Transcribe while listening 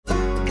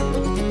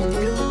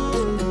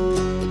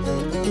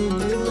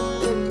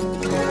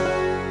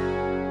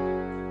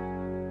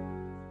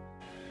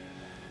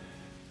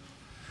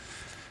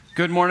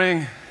Good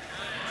morning.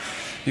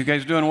 You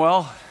guys doing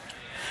well?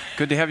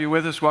 Good to have you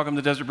with us. Welcome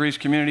to Desert Breeze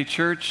Community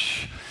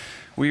Church.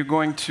 We are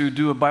going to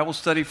do a Bible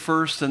study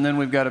first, and then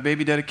we've got a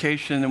baby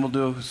dedication, and then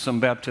we'll do some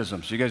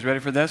baptisms. You guys ready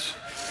for this?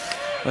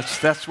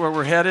 That's where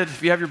we're headed.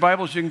 If you have your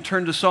Bibles, you can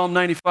turn to Psalm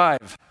 95.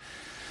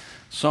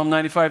 Psalm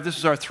 95, this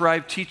is our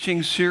Thrive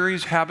teaching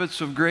series, Habits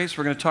of Grace.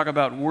 We're going to talk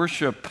about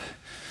worship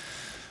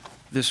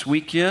this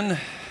weekend.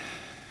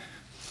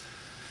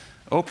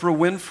 Oprah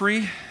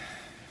Winfrey,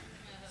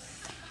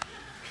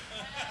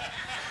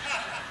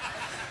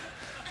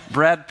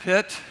 Brad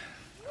Pitt,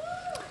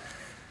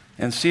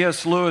 and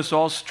C.S. Lewis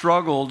all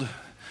struggled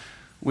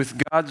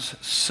with God's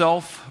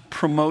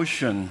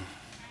self-promotion.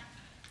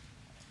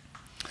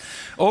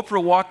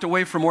 Oprah walked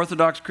away from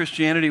Orthodox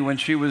Christianity when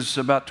she was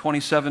about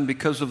 27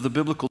 because of the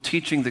biblical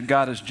teaching that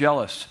God is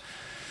jealous.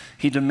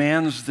 He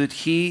demands that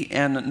he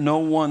and no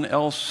one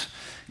else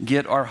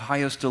get our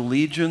highest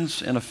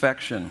allegiance and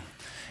affection.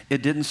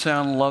 It didn't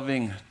sound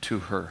loving to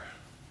her.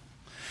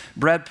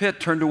 Brad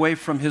Pitt turned away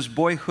from his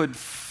boyhood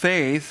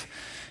faith.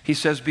 He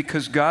says,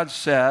 because God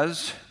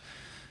says,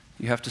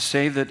 you have to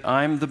say that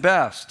I'm the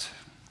best.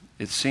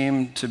 It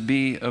seemed to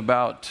be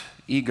about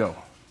ego.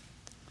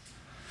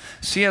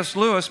 C.S.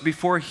 Lewis,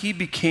 before he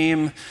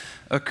became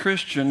a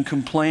Christian,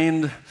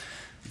 complained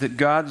that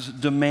God's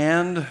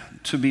demand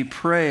to be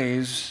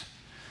praised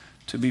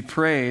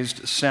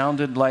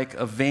sounded like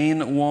a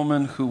vain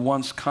woman who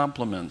wants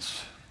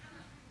compliments.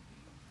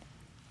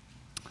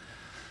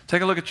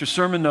 Take a look at your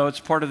sermon notes,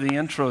 part of the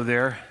intro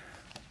there.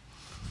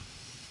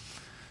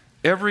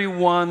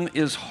 Everyone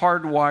is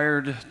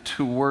hardwired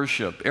to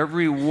worship.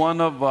 Every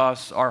one of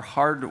us are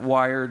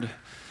hardwired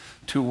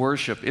to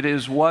worship. It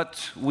is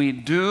what we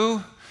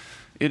do.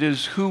 It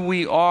is who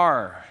we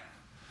are.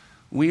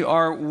 We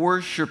are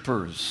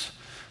worshipers.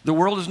 The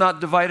world is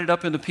not divided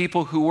up into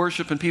people who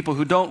worship and people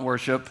who don't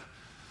worship.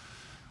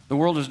 The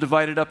world is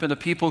divided up into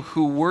people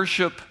who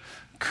worship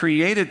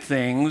created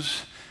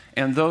things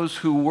and those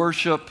who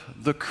worship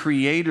the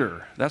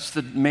Creator. That's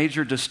the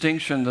major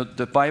distinction that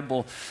the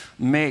Bible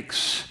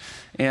makes.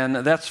 And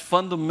that's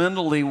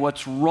fundamentally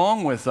what's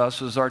wrong with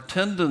us, is our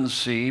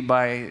tendency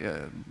by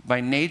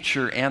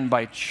nature and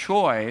by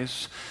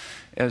choice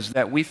is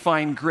that we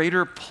find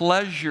greater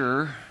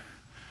pleasure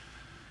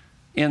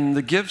in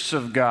the gifts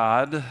of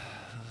God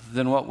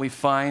than what we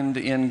find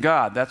in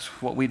God. That's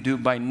what we do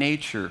by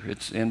nature.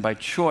 And by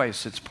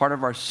choice. It's part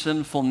of our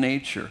sinful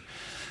nature.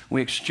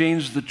 We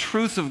exchange the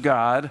truth of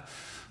God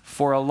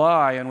for a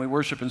lie, and we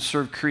worship and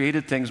serve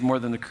created things more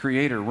than the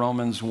Creator.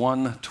 Romans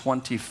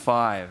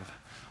 1:25.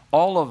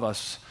 All of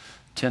us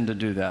tend to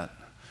do that,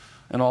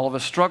 and all of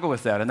us struggle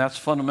with that, and that's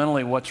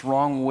fundamentally what's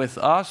wrong with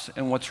us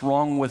and what's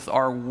wrong with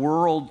our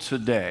world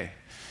today.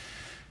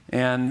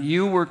 And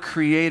you were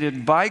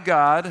created by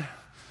God,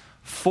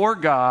 for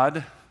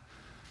God,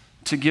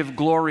 to give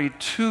glory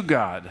to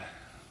God.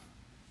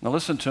 Now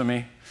listen to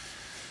me.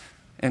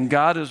 And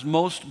God is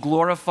most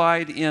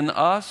glorified in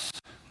us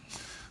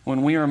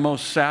when we are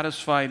most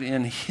satisfied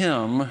in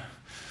Him.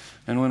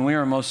 And when we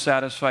are most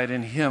satisfied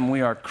in Him,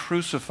 we are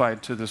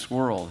crucified to this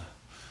world.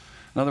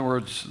 In other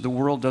words, the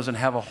world doesn't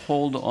have a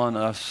hold on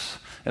us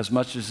as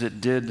much as it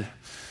did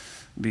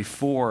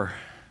before.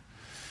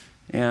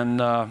 And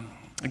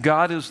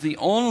God is the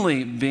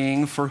only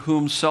being for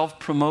whom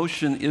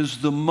self-promotion is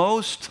the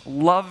most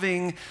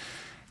loving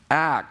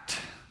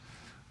act.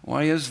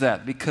 Why is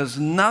that? Because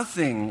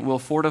nothing will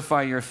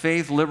fortify your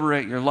faith,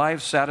 liberate your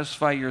life,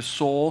 satisfy your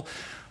soul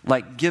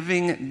like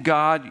giving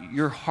God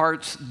your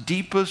heart's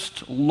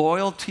deepest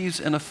loyalties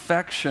and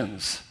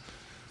affections.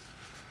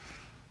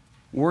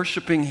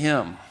 Worshiping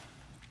Him.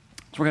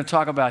 That's what we're going to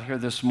talk about here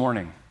this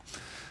morning.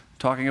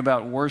 Talking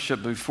about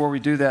worship. But before we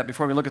do that,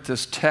 before we look at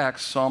this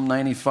text, Psalm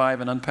 95,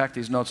 and unpack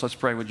these notes, let's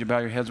pray. Would you bow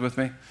your heads with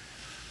me?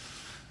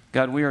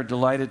 God, we are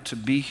delighted to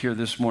be here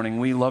this morning.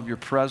 We love your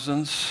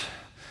presence.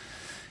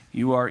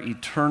 You are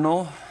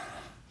eternal.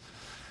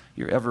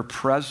 You're ever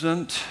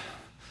present.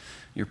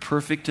 You're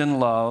perfect in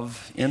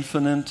love,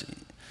 infinite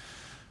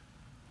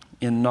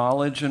in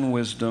knowledge and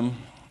wisdom,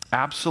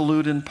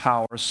 absolute in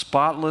power,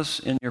 spotless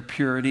in your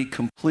purity,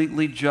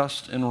 completely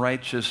just and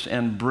righteous,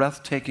 and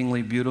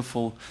breathtakingly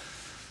beautiful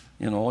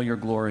in all your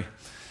glory.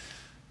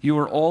 You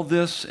are all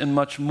this and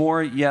much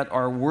more, yet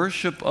our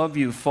worship of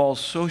you falls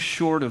so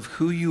short of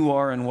who you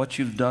are and what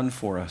you've done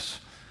for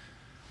us.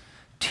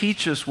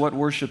 Teach us what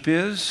worship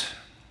is,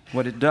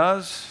 what it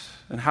does,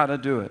 and how to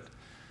do it.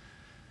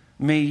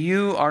 May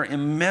you, our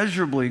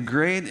immeasurably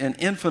great and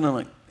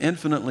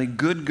infinitely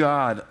good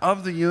God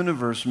of the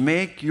universe,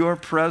 make your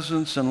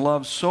presence and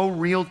love so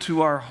real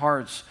to our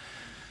hearts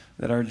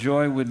that our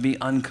joy would be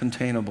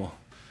uncontainable.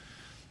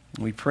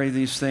 We pray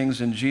these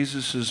things in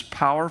Jesus'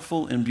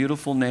 powerful and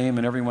beautiful name,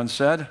 and everyone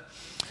said,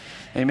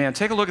 amen.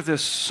 Take a look at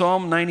this.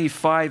 Psalm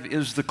 95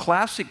 is the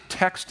classic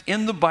text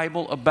in the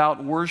Bible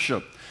about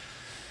worship.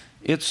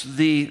 It's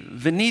the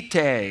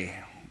Venite,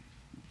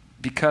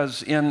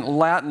 because in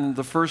Latin,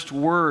 the first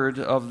word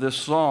of this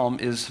psalm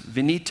is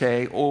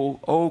venite,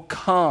 O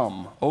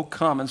come, O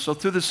come. And so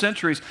through the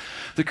centuries,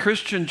 the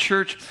Christian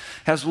church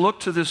has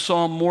looked to this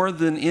psalm more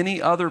than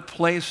any other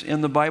place in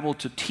the Bible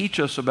to teach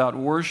us about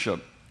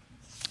worship.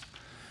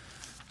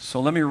 So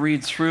let me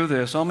read through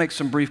this. I'll make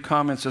some brief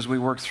comments as we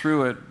work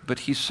through it, but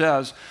he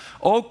says,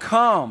 O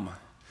come,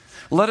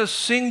 let us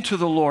sing to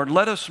the Lord.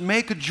 Let us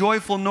make a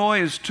joyful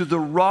noise to the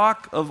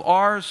rock of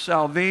our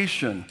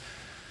salvation.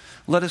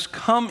 Let us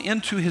come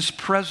into his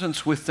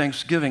presence with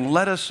thanksgiving.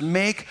 Let us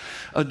make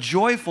a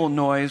joyful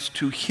noise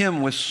to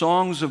him with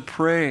songs of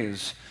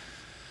praise.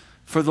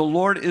 For the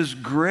Lord is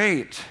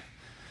great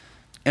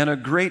and a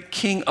great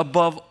king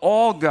above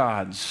all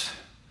gods.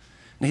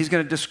 And he's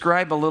going to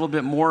describe a little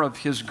bit more of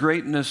his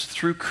greatness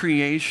through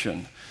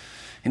creation.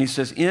 And he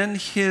says, in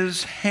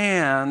his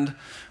hand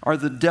are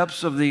the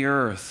depths of the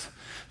earth.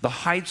 The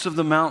heights of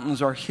the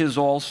mountains are his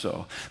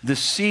also. The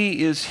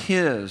sea is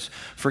his,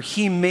 for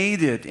he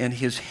made it, and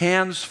his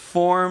hands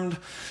formed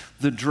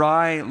the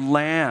dry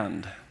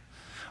land.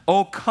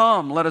 Oh,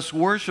 come, let us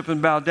worship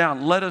and bow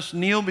down. Let us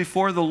kneel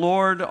before the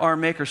Lord our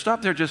Maker.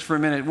 Stop there just for a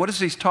minute. What is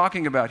he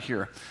talking about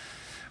here?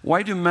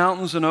 Why do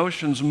mountains and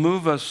oceans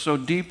move us so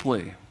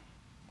deeply?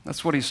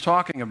 That's what he's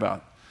talking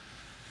about.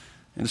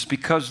 And it's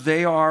because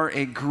they are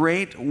a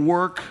great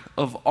work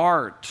of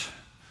art.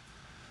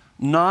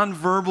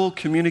 Nonverbal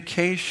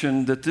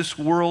communication, that this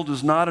world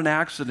is not an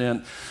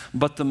accident,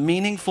 but the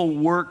meaningful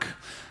work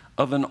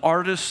of an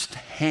artist's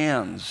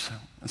hands.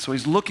 And so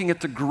he's looking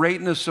at the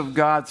greatness of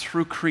God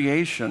through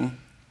creation.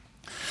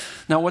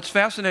 Now, what's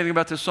fascinating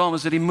about this psalm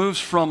is that he moves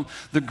from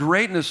the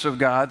greatness of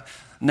God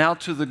now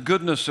to the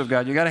goodness of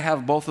God. You got to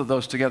have both of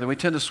those together. We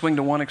tend to swing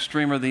to one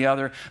extreme or the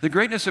other. The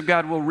greatness of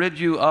God will rid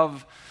you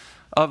of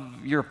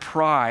your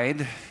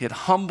pride. It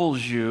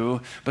humbles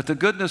you, but the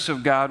goodness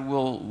of God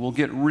will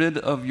get rid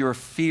of your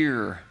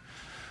fear.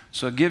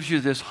 So it gives you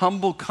this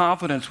humble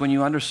confidence when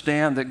you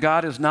understand that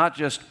God is not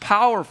just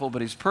powerful,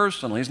 but he's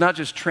personal. He's not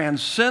just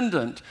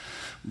transcendent,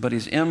 but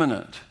he's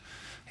immanent.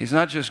 He's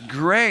not just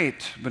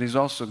great, but he's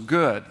also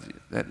good.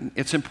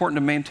 It's important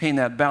to maintain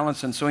that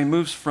balance. And so he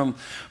moves from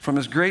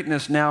his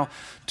greatness now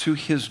to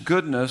his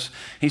goodness.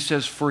 He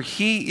says, for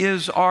he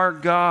is our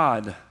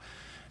God,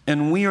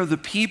 and we are the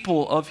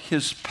people of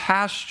his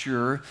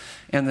pasture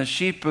and the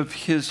sheep of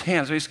his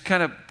hands. So he's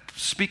kind of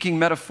speaking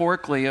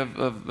metaphorically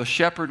of a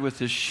shepherd with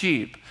his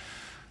sheep.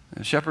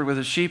 A shepherd with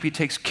his sheep, he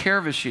takes care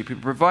of his sheep. He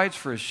provides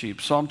for his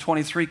sheep. Psalm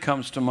 23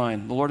 comes to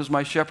mind. The Lord is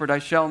my shepherd, I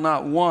shall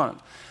not want.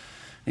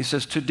 He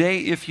says, today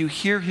if you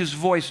hear his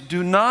voice,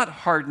 do not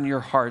harden your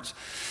hearts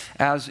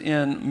as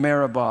in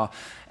Meribah,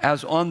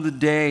 as on the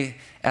day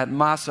at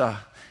Massah,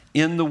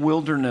 in the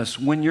wilderness,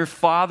 when your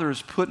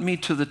fathers put me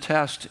to the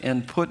test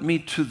and put me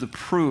to the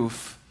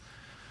proof,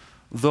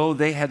 though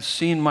they had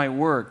seen my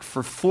work.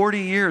 For 40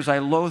 years I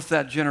loathed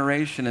that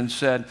generation and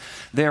said,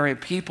 they are a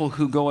people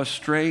who go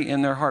astray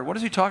in their heart. What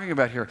is he talking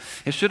about here?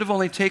 It should have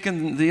only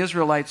taken the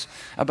Israelites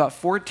about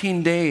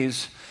 14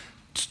 days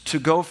to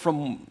go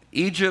from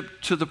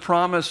Egypt to the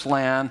promised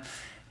land,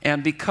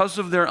 and because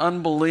of their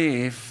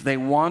unbelief, they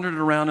wandered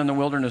around in the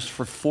wilderness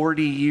for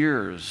 40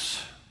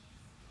 years.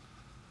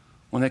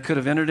 When they could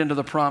have entered into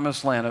the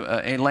promised land,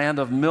 a land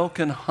of milk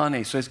and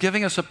honey. So he's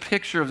giving us a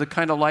picture of the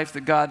kind of life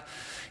that God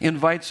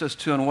invites us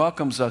to and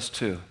welcomes us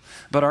to.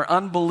 But our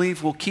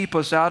unbelief will keep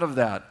us out of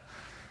that.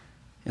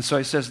 And so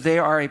he says, they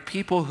are a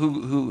people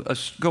who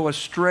go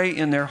astray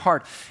in their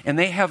heart, and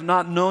they have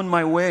not known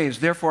my ways.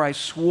 Therefore I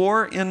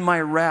swore in my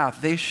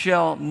wrath, they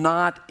shall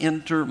not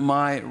enter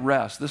my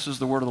rest. This is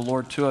the word of the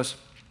Lord to us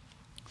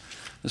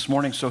this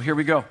morning. So here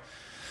we go.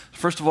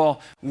 First of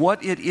all,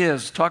 what it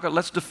is.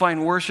 Let's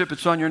define worship.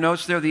 It's on your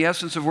notes there. The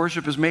essence of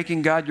worship is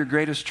making God your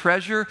greatest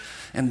treasure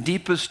and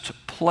deepest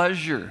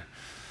pleasure.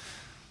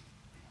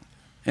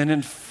 And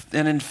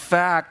in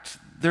fact,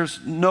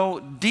 there's no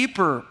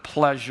deeper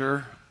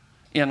pleasure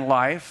in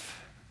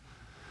life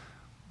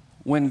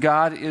when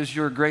God is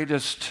your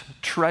greatest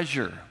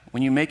treasure.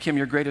 When you make him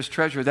your greatest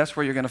treasure, that's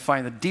where you're going to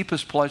find the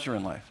deepest pleasure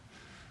in life.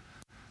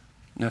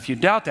 Now, if you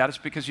doubt that, it's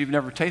because you've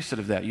never tasted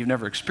of that. You've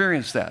never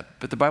experienced that.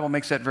 But the Bible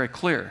makes that very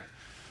clear.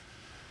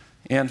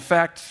 In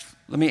fact,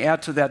 let me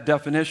add to that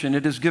definition.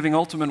 It is giving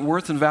ultimate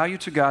worth and value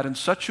to God in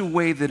such a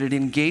way that it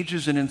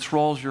engages and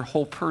enthralls your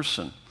whole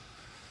person.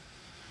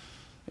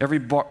 Every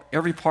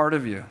part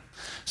of you.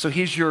 So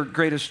he's your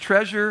greatest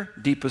treasure,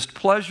 deepest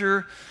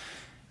pleasure,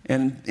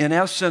 and in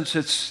essence,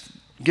 it's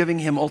giving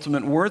him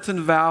ultimate worth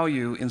and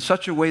value in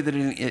such a way that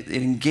it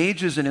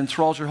engages and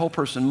enthralls your whole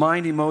person.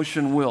 Mind,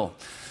 emotion, will.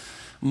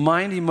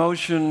 Mind,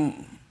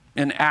 emotion,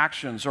 and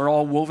actions are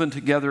all woven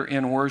together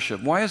in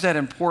worship. Why is that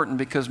important?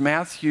 Because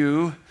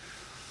Matthew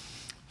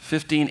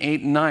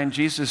 15:8-9,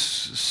 Jesus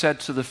said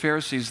to the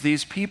Pharisees,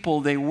 these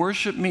people, they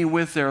worship me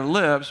with their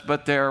lips,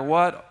 but their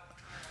what?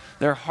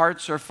 Their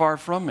hearts are far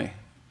from me.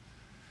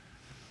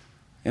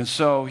 And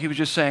so he was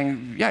just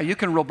saying, yeah, you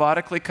can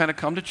robotically kind of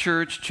come to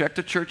church, check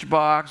the church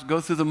box,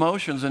 go through the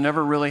motions, and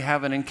never really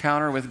have an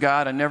encounter with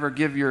God and never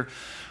give your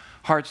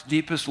heart's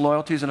deepest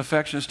loyalties and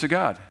affections to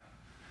God.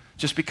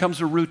 just becomes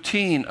a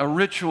routine, a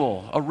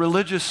ritual, a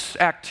religious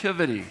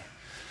activity,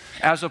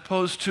 as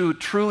opposed to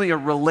truly a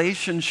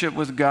relationship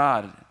with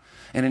God,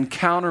 an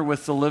encounter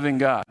with the living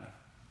God.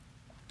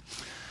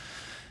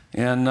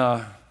 And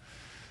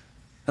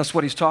that's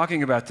what he's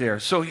talking about there.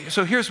 So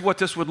here's what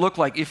this would look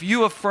like. If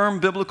you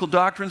affirm biblical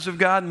doctrines of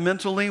God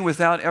mentally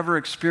without ever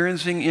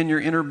experiencing in your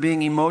inner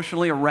being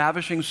emotionally a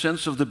ravishing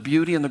sense of the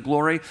beauty and the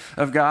glory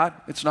of God,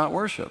 it's not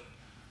worship.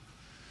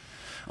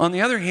 On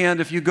the other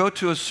hand, if you go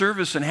to a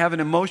service and have an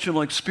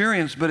emotional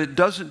experience, but it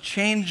doesn't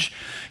change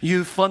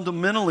you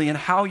fundamentally in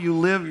how you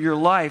live your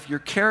life, your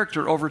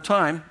character over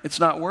time, it's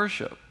not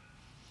worship.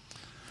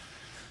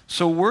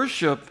 So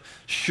worship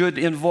should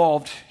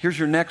involve, here's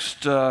your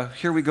next,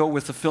 here we go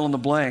with the fill in the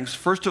blanks.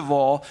 First of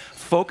all,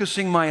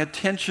 focusing my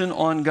attention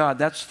on God.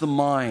 That's the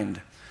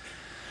mind.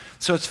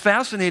 So it's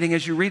fascinating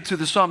as you read through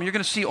the psalm. You're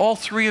going to see all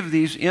three of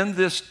these in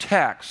this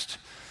text.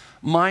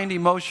 Mind,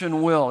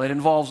 emotion, will. It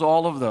involves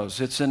all of those.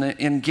 It's an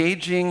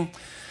engaging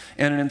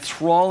and an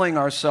enthralling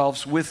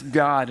ourselves with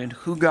God and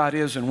who God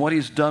is and what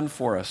he's done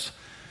for us.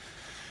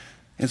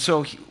 And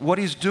so what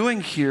he's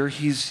doing here,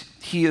 he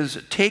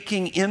is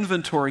taking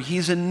inventory.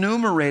 He's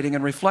enumerating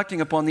and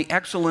reflecting upon the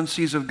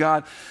excellencies of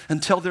God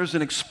until there's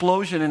an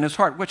explosion in his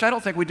heart, which I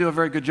don't think we do a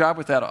very good job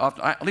with that.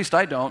 At least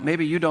I don't.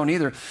 Maybe you don't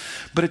either.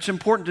 But it's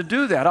important to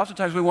do that.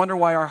 Oftentimes we wonder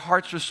why our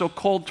hearts are so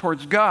cold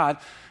towards God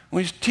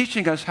when he's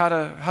teaching us how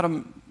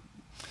to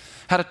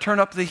turn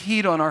up the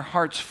heat on our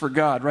hearts for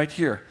God right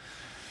here.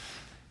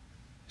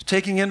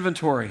 Taking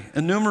inventory,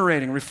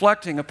 enumerating,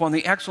 reflecting upon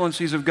the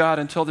excellencies of God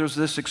until there's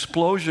this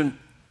explosion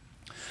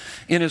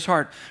in his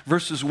heart.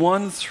 Verses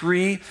 1,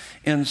 3,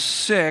 and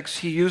 6,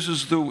 he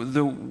uses the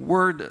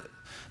word,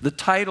 the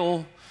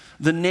title,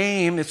 the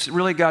name. It's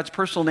really God's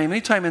personal name.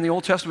 Anytime in the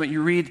Old Testament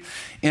you read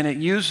and it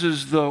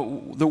uses the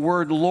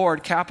word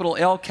Lord, capital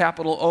L,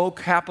 capital O,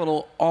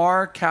 capital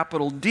R,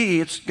 capital D,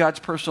 it's God's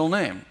personal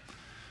name.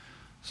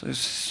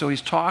 So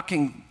he's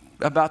talking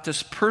about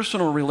this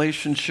personal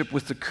relationship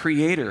with the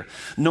Creator,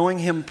 knowing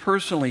him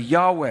personally,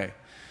 Yahweh.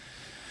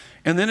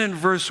 And then in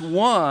verse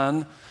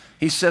 1,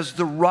 he says,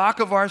 the rock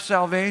of our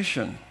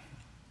salvation.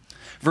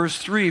 Verse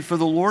 3, for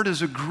the Lord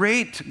is a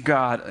great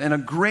God and a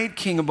great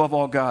King above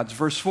all gods.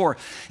 Verse 4,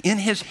 in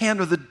his hand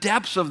are the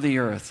depths of the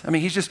earth. I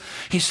mean,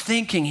 he's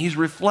thinking, he's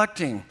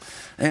reflecting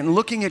and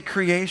looking at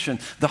creation.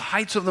 The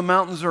heights of the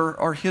mountains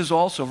are his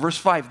also. Verse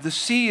 5, the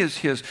sea is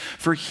his,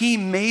 for he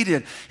made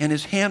it and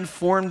his hand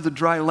formed the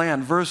dry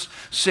land. Verse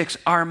 6,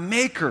 our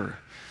maker.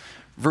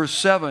 Verse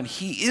 7,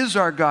 he is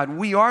our God.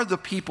 We are the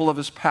people of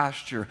his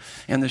pasture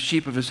and the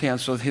sheep of his hand.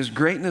 So his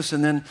greatness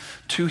and then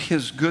to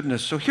his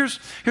goodness. So here's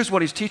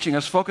what he's teaching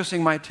us,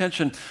 focusing my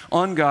attention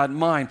on God,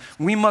 mind.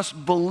 We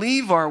must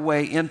believe our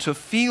way into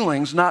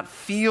feelings, not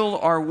feel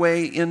our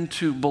way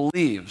into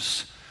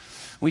believes.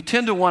 We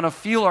tend to want to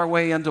feel our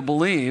way into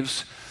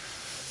believes.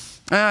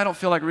 I don't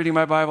feel like reading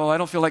my Bible. I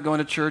don't feel like going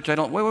to church.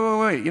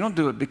 Wait. You don't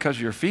do it because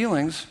of your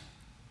feelings.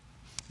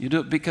 You do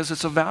it because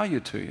it's of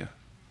value to you.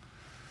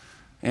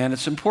 And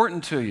it's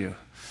important to you.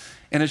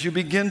 And as you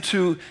begin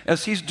to,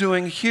 as he's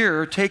doing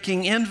here,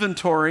 taking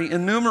inventory,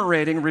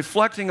 enumerating,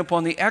 reflecting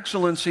upon the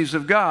excellencies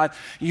of God,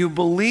 you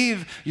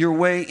believe your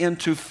way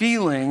into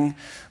feeling,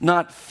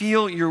 not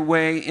feel your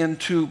way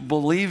into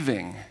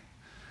believing.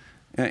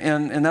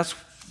 And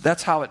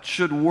that's how it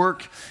should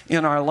work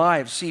in our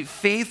lives. See,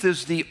 faith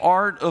is the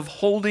art of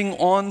holding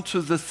on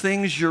to the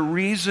things your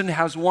reason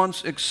has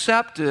once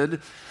accepted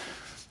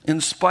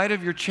in spite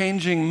of your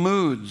changing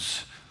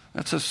moods.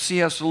 That's a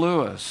C.S.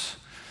 Lewis.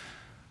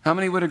 How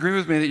many would agree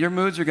with me that your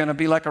moods are going to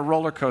be like a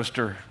roller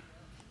coaster?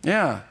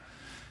 Yeah.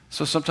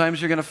 So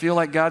sometimes you're going to feel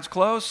like God's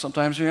close.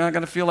 Sometimes you're not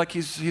going to feel like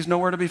he's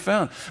nowhere to be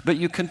found. But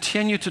you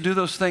continue to do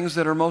those things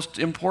that are most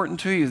important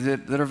to you,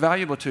 that are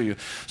valuable to you.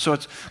 So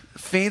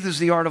faith is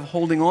the art of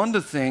holding on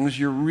to things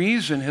your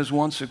reason has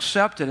once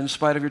accepted in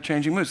spite of your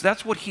changing moods.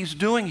 That's what he's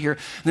doing here.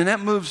 And then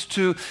that moves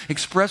to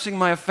expressing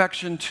my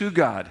affection to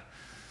God.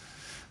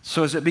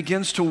 So as it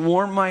begins to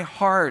warm my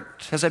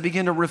heart, as I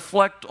begin to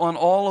reflect on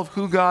all of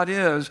who God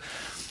is,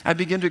 I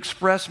begin to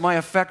express my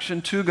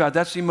affection to God.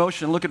 That's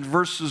emotion. Look at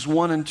verses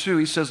 1 and 2.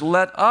 He says,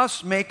 let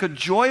us make a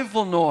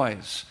joyful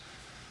noise.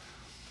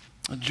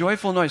 A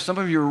joyful noise. Some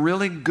of you are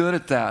really good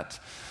at that.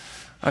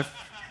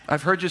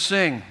 I've heard you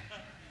sing.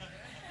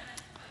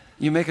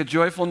 You make a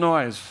joyful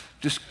noise.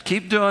 Just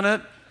keep doing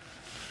it.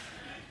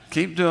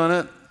 Keep doing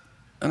it.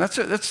 And that's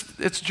it.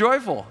 It's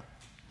joyful.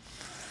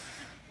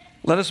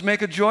 Let us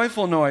make a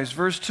joyful noise.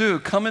 Verse 2,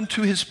 come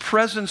into his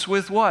presence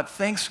with what?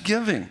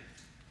 Thanksgiving.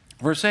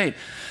 Verse 8,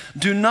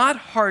 do not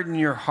harden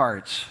your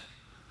hearts.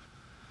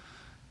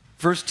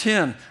 Verse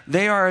 10,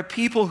 they are a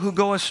people who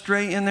go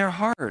astray in their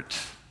heart.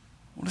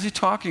 What is he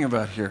talking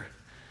about here?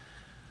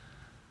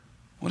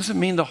 What does it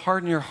mean to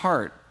harden your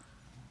heart?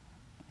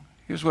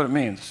 Here's what it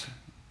means.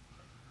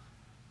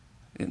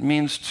 It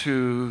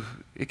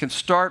can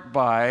start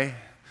by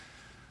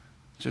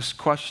just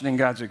questioning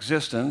God's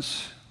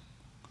existence.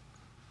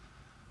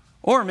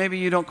 Or maybe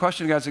you don't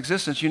question God's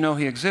existence, you know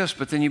he exists,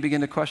 but then you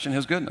begin to question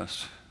his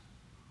goodness.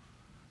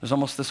 There's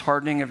almost this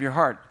hardening of your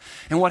heart.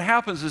 And what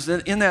happens is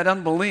that in that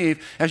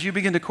unbelief, as you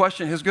begin to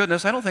question his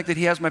goodness, I don't think that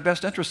he has my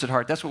best interest at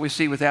heart. That's what we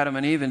see with Adam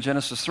and Eve in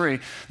Genesis 3.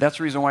 That's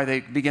the reason why they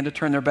begin to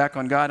turn their back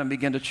on God and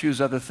begin to choose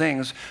other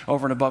things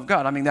over and above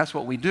God. I mean, that's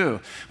what we do.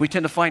 We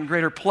tend to find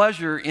greater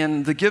pleasure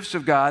in the gifts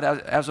of God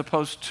as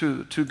opposed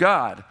to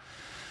God.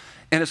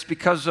 And it's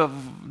because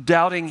of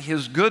doubting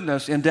his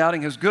goodness. In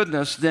doubting his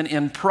goodness, then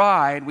in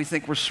pride, we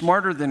think we're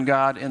smarter than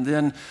God. And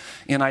then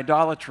in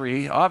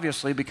idolatry,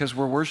 obviously, because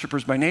we're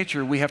worshipers by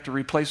nature, we have to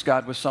replace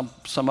God with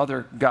some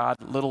other God,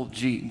 little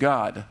g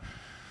God.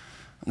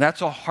 And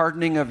that's a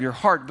hardening of your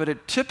heart. But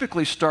it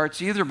typically starts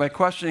either by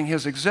questioning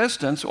his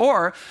existence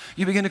or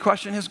you begin to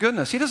question his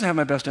goodness. He doesn't have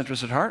my best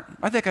interest at heart.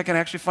 I think I can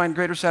actually find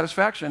greater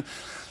satisfaction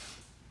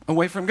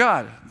away from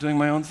God, doing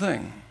my own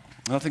thing.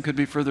 Nothing could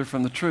be further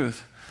from the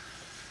truth.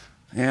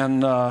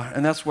 And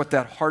that's what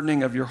that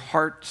hardening of your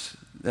heart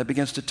that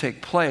begins to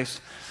take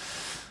place.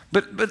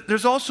 But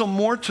there's also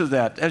more to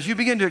that. As you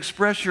begin to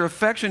express your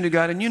affection to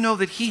God and you know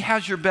that he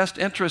has your best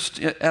interest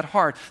at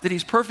heart, that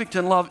he's perfect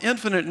in love,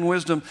 infinite in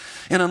wisdom,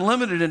 and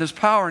unlimited in his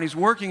power, and he's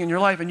working in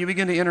your life, and you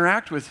begin to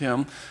interact with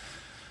him,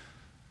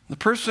 the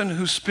person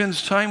who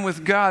spends time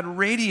with God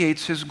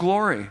radiates his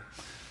glory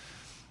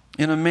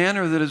in a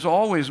manner that is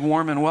always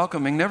warm and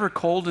welcoming, never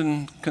cold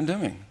and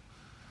condemning.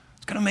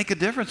 It's going to make a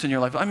difference in your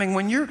life. I mean,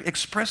 when you're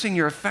expressing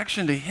your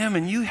affection to him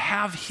and you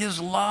have his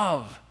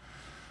love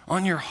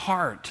on your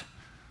heart,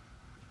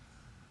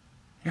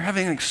 you're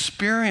having an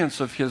experience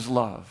of his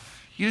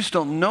love. You just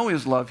don't know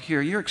his love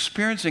here. You're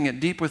experiencing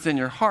it deep within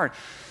your heart.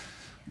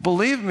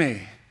 Believe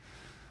me,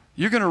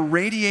 you're going to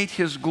radiate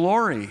his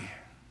glory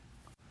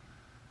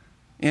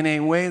in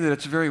a way that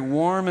it's very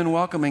warm and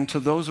welcoming to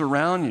those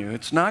around you.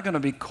 It's not going to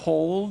be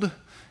cold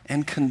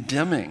and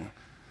condemning.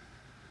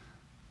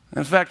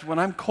 In fact, when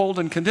I'm cold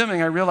and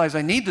condemning, I realize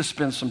I need to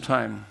spend some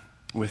time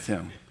with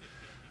him.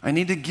 I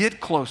need to get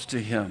close to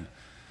him.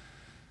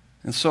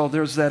 And so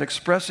there's that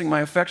expressing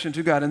my affection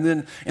to God. And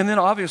then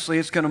obviously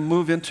it's going to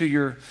move into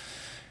your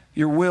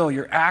will,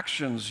 your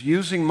actions,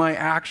 using my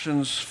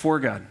actions for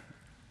God.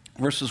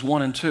 Verses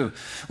 1 and 2.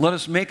 Let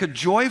us make a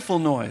joyful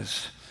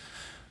noise.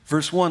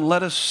 Verse 1,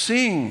 let us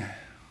sing.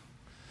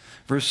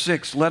 Verse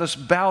 6, let us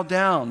bow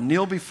down,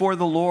 kneel before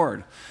the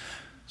Lord.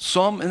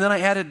 And then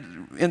I added,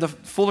 in the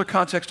fuller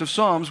context of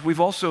Psalms, we've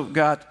also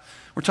got,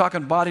 we're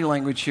talking body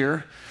language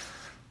here,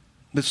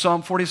 but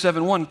Psalm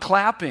 47:1,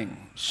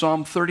 clapping.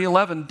 Psalm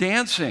 30:11,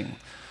 dancing.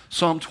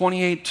 Psalm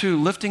 28:2,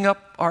 lifting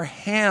up our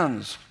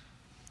hands,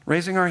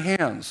 raising our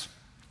hands.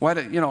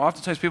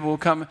 Oftentimes people will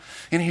come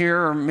in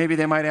here, or maybe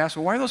they might ask,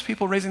 well, why are those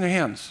people raising their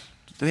hands?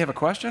 Do they have a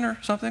question or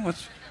something?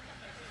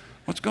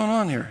 What's going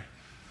on here?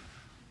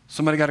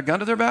 Somebody got a gun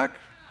to their back?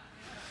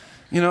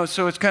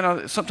 So it's kind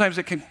of, sometimes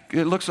it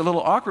looks a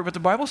little awkward, but the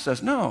Bible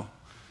says, no.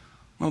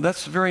 Well,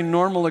 that's a very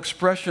normal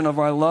expression of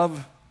our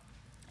love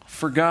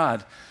for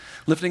God.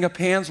 Lifting up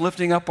hands,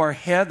 lifting up our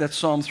head, that's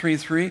Psalm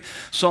 3:3.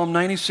 Psalm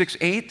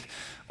 96:8,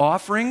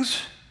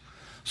 offerings.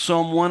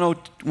 Psalm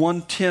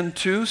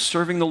 110:2,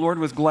 serving the Lord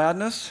with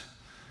gladness.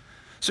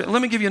 So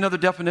let me give you another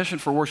definition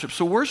for worship.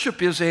 So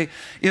worship is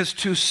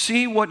to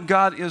see what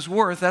God is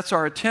worth, that's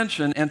our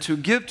attention, and to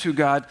give to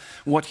God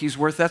what he's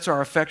worth, that's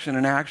our affection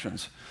and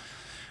actions.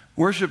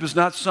 Worship is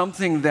not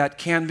something that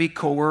can be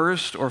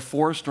coerced or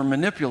forced or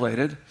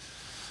manipulated,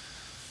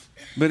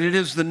 but it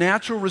is the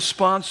natural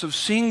response of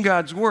seeing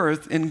God's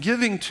worth and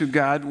giving to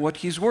God what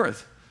he's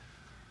worth.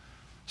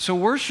 So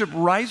worship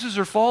rises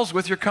or falls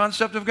with your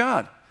concept of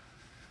God.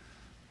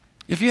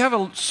 If you have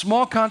a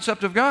small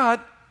concept of God,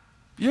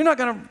 you're not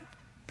going to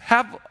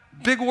have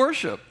big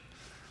worship.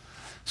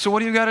 So what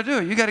do you got to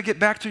do? You got to get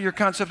back to your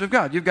concept of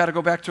God. You've got to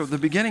go back to the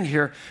beginning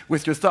here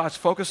with your thoughts,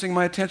 focusing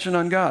my attention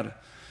on God.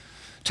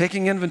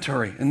 Taking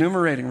inventory,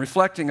 enumerating,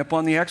 reflecting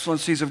upon the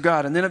excellencies of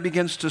God. And then it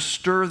begins to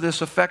stir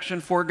this affection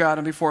for God,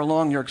 and before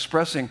long you're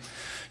expressing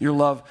your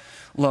love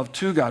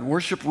to God.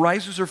 Worship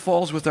rises or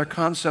falls with our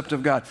concept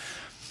of God.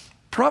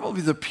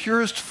 Probably the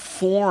purest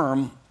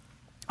form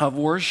of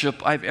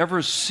worship I've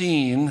ever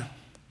seen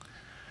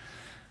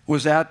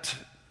was at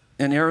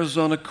an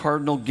Arizona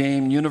Cardinal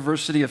game,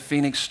 University of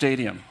Phoenix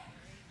Stadium.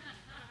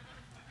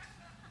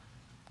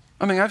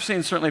 I mean, I've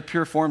seen certainly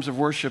pure forms of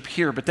worship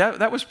here, but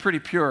that was pretty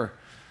pure.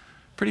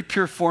 Pretty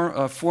pure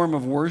form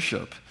of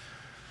worship.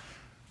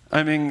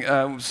 I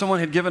mean, someone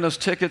had given us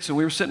tickets and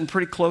we were sitting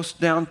pretty close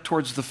down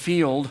towards the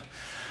field.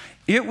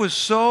 It was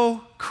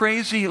so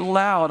crazy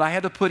loud, I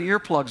had to put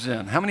earplugs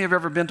in. How many have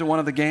ever been to one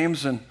of the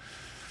games? And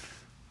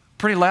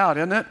pretty loud,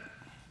 isn't it?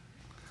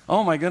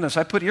 Oh my goodness,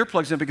 I put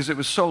earplugs in because it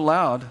was so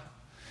loud.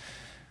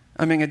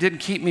 I mean, it didn't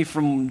keep me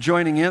from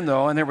joining in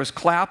though, and there was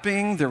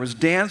clapping, there was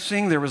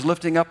dancing, there was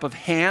lifting up of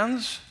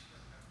hands.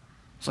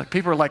 It's like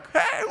people are like,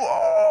 hey,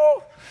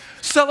 whoa!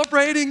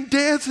 Celebrating,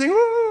 dancing,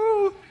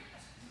 woo!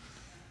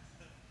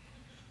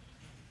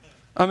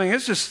 I mean,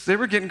 it's just, they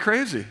were getting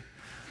crazy.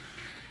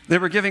 They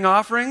were giving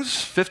offerings,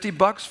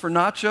 $50 for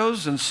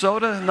nachos and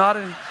soda,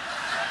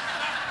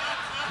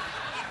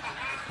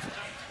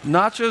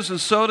 nachos and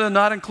soda,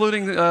 not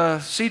including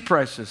seat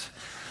prices.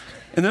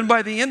 And then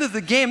by the end of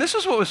the game, this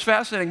is what was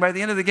fascinating. By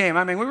the end of the game,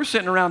 I mean, we were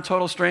sitting around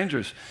total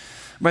strangers.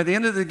 By the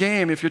end of the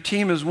game, if your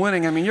team is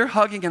winning, I mean, you're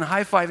hugging and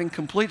high-fiving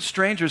complete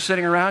strangers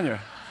sitting around you.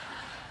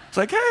 It's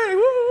like, hey,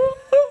 woo,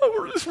 woo,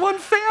 we're just one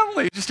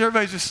family.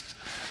 Everybody's just,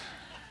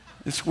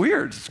 it's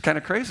weird. It's kind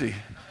of crazy.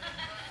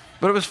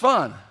 But it was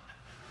fun.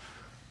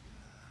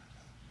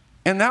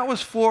 And that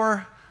was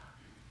for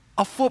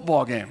a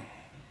football game.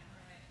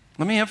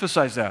 Let me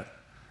emphasize that.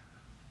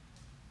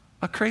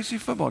 A crazy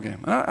football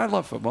game. I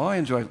love football. I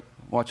enjoy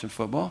watching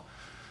football.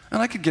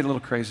 And I could get a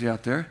little crazy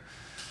out there.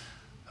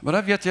 But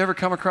I've yet to ever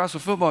come across a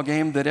football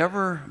game that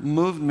ever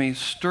moved me,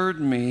 stirred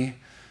me,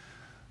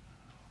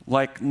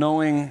 like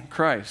knowing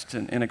Christ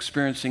and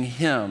experiencing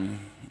Him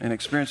and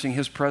experiencing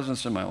His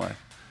presence in my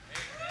life.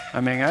 I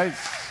mean,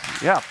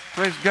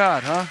 praise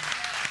God, huh?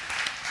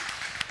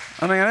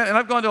 I mean, and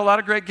I've gone to a lot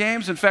of great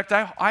games. In fact,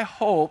 I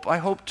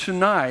hope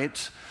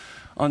tonight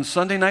on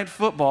Sunday Night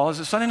Football, is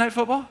it Sunday Night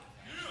Football?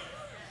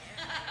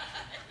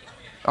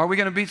 Are we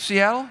going to beat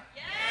Seattle?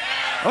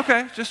 Yeah.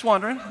 Okay, just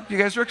wondering. You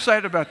guys are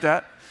excited about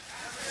that.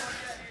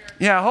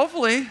 Yeah,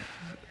 hopefully.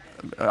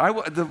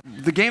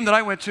 The game that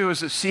I went to is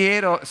that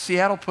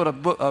Seattle put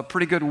a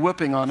pretty good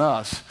whipping on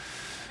us.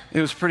 It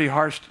was pretty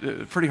harsh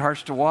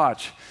to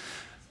watch.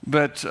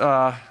 But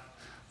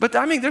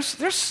I mean,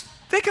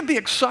 they can be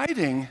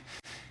exciting,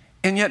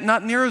 and yet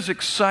not near as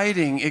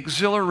exciting,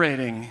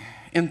 exhilarating,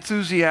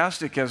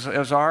 enthusiastic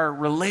as our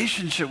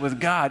relationship with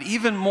God.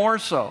 Even more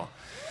so.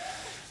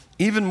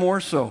 Even more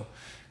so.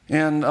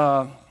 And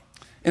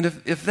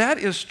if that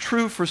is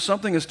true for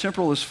something as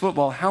temporal as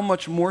football, how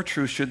much more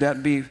true should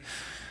that be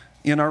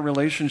in our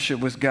relationship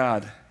with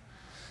God?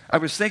 I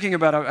was thinking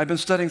about, I've been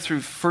studying through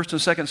 1st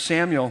and 2nd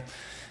Samuel,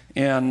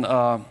 and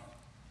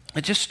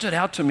it just stood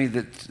out to me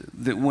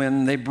that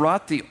when they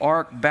brought the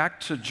ark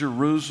back to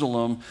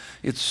Jerusalem,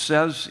 it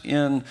says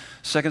in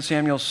 2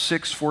 Samuel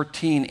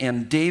 6:14,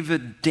 and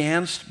David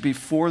danced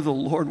before the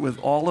Lord with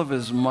all of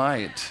his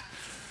might.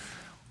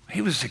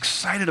 He was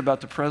excited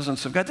about the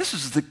presence of God. This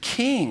is the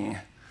king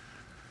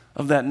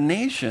of that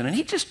nation, and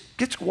he just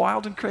gets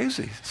wild and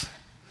crazy.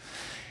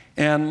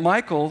 And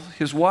Michal,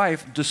 his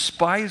wife,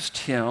 despised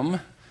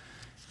him,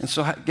 and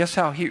so guess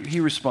how he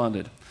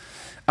responded?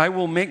 I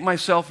will make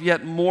myself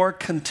yet more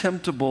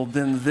contemptible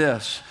than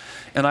this,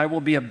 and I will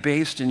be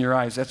abased in your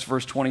eyes. That's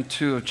verse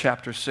 22 of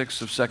chapter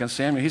 6 of 2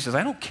 Samuel. He says,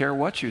 I don't care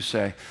what you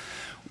say.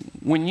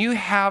 When you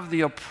have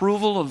the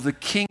approval of the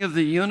King of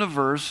the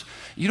universe,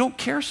 you don't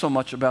care so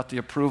much about the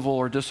approval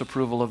or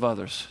disapproval of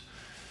others.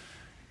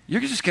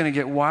 You're just going to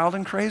get wild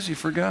and crazy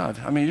for God.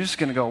 I mean, you're just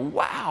going to go,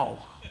 wow.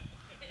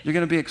 You're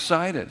going to be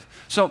excited.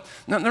 So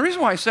now, the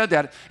reason why I said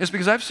that is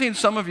because I've seen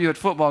some of you at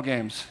football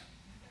games,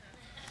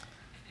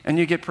 and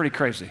you get pretty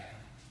crazy,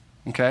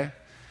 okay?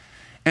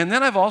 And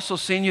then I've also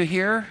seen you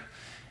here,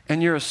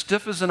 and you're as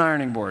stiff as an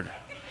ironing board.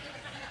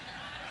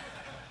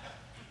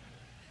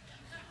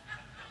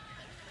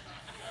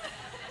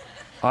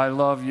 I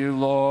love you,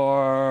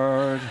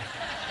 Lord.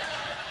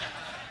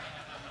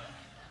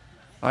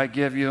 I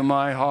give you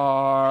my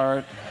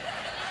heart.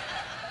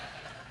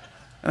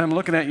 And I'm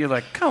looking at you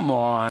like, come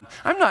on.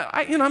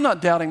 I'm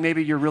not doubting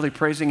maybe you're really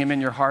praising Him in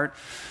your heart,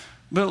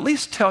 but at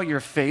least tell your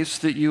face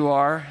that you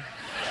are.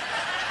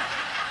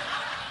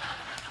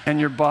 And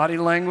your body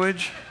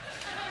language.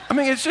 I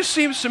mean, it just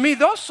seems to me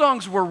those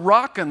songs were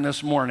rocking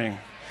this morning.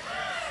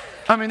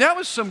 I mean, that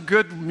was some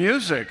good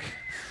music.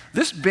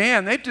 This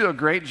band, they do a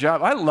great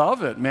job. I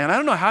love it, man. I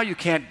don't know how you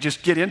can't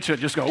just get into it,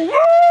 just go,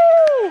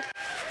 woo!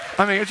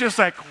 I mean, it's just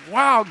like,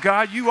 wow,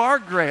 God, you are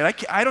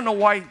great. I don't know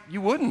why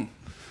you wouldn't.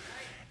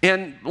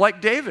 And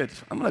like David,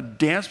 I'm going to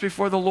dance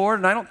before the Lord,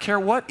 and I don't care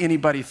what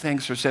anybody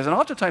thinks or says. And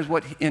oftentimes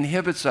what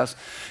inhibits us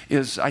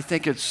is, I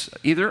think it's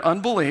either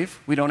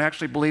unbelief, we don't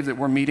actually believe that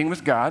we're meeting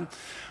with God,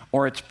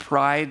 or it's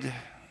pride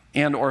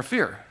and or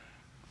fear.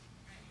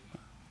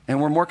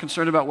 And we're more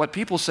concerned about what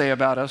people say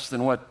about us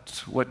than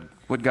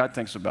what God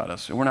thinks about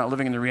us. And we're not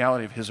living in the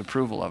reality of His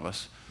approval of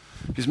us.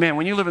 Because, man,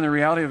 when you live in the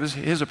reality of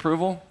His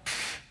approval,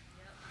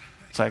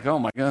 it's like, oh,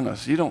 my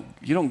goodness, you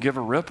don't give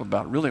a rip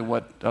about really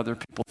what other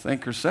people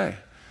think or say.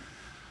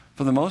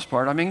 For the most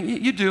part. I mean,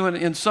 you do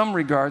in some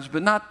regards,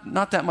 but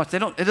not that much. It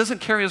doesn't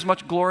carry as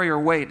much glory or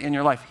weight in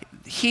your life.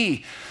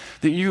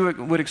 That you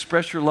would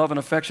express your love and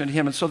affection to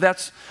Him. And so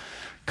that's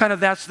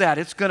that.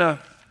 It's gonna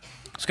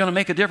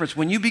make a difference.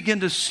 When you begin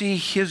to see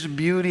His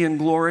beauty and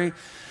glory,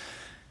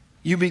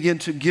 you begin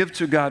to give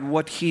to God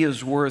what He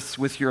is worth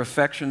with your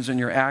affections and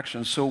your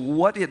actions. So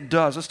what it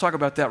does, let's talk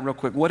about that real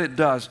quick. What it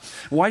does.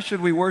 Why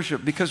should we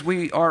worship? Because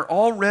we are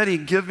already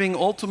giving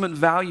ultimate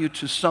value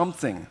to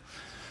something.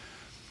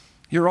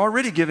 You're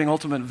already giving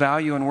ultimate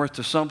value and worth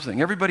to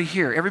something. Everybody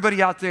here, everybody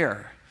out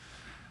there.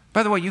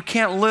 By the way, you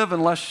can't live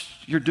unless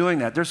you're doing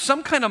that. There's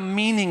some kind of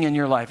meaning in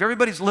your life.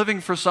 Everybody's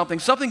living for something.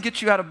 Something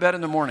gets you out of bed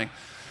in the morning.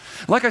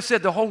 Like I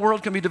said, the whole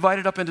world can be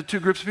divided up into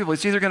two groups of people.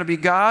 It's either going to be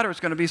God or it's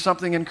going to be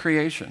something in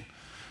creation.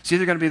 It's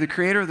either going to be the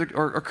creator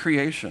or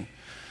creation.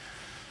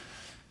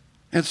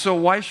 And so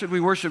why should we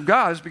worship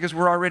God? It's because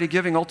we're already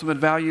giving ultimate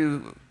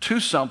value to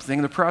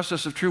something. The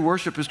process of true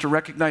worship is to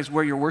recognize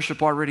where your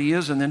worship already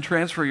is and then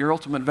transfer your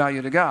ultimate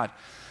value to God.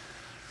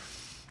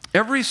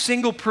 Every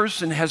single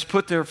person has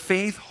put their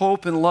faith,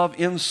 hope, and love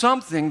in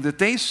something that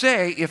they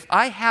say, if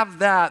I have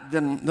that,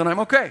 then I'm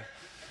okay.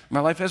 My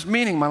life has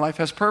meaning. My life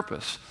has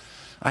purpose.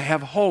 I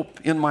have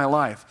hope in my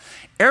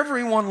life.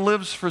 Everyone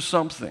lives for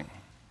something.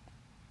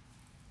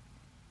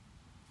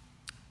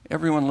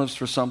 Everyone lives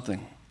for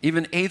something.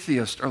 Even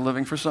atheists are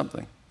living for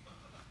something.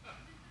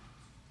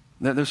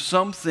 There's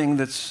something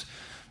that's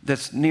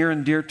near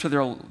and dear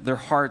to their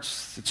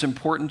hearts. It's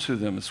important to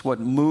them. It's what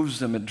moves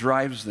them. It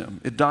drives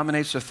them. It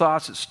dominates their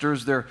thoughts. It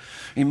stirs their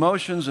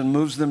emotions and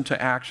moves them to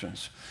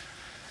actions.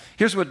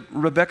 Here's what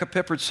Rebecca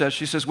Pippert says.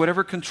 She says,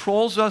 whatever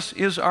controls us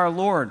is our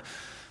Lord.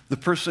 The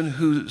person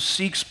who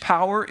seeks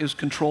power is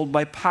controlled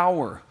by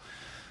power.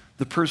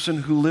 The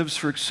person who lives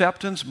for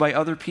acceptance by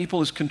other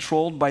people is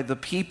controlled by the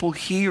people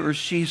he or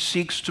she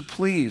seeks to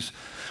please.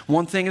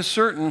 One thing is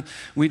certain,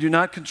 we do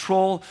not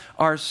control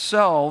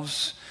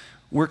ourselves.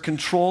 We're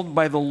controlled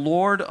by the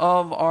Lord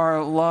of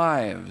our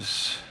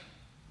lives.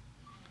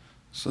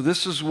 So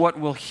this is what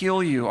will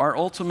heal you. Our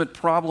ultimate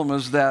problem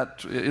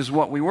is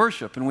what we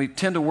worship, and we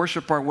tend to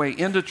worship our way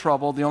into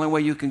trouble. The only way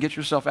you can get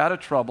yourself out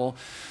of trouble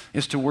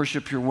is to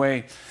worship your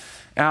way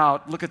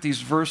out. Look at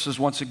these verses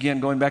once again,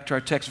 going back to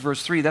our text,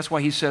 verse 3. That's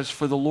why he says,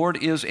 for the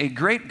Lord is a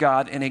great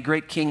God and a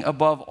great King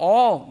above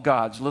all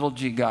gods, little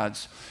g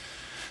gods.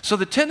 So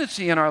the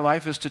tendency in our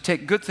life is to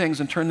take good things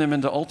and turn them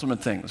into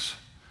ultimate things.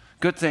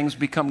 Good things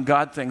become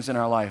God things in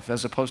our life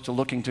as opposed to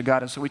looking to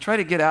God. And so we try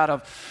to get out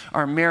of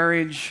our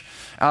marriage,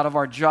 out of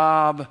our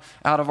job,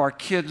 out of our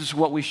kids,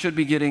 what we should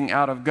be getting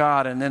out of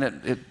God, and then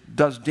it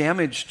does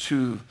damage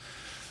to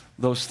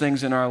those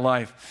things in our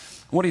life.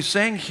 What he's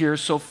saying here,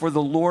 so for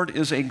the Lord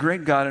is a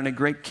great God and a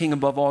great King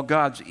above all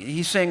gods.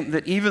 He's saying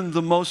that even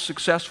the most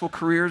successful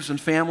careers and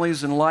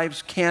families and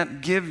lives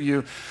can't give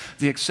you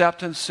the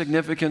acceptance,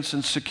 significance,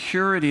 and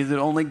security that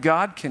only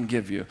God can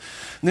give you.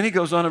 And then he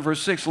goes on in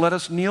verse 6, let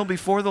us kneel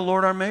before the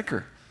Lord our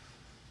Maker.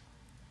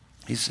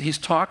 He's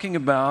talking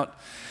about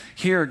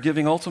here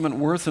giving ultimate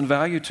worth and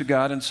value to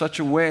God in such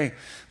a way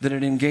that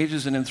it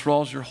engages and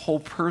enthralls your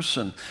whole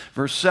person.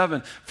 Verse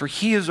 7, for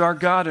he is our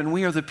God and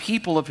we are the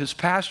people of his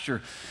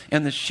pasture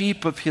and the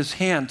sheep of his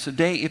hand.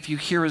 Today, if you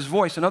hear his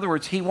voice, in other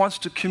words, he wants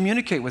to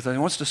communicate with us. He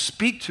wants to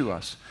speak to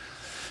us.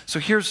 So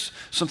here's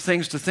some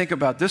things to think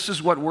about. This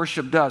is what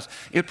worship does.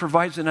 It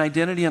provides an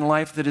identity in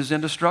life that is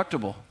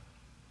indestructible.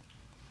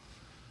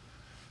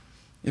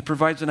 It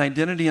provides an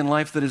identity in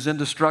life that is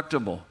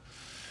indestructible.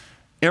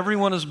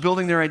 Everyone is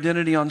building their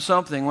identity on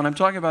something. When I'm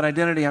talking about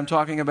identity, I'm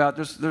talking about,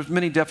 there's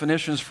many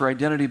definitions for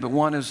identity, but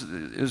one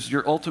is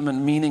your ultimate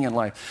meaning in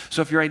life.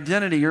 So if your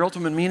identity, your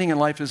ultimate meaning in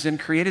life is in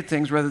created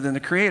things rather than the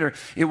Creator,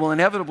 it will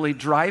inevitably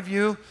drive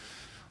you,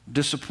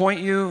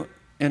 disappoint you,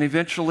 and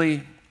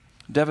eventually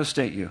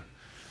devastate you.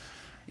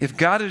 If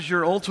God is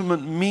your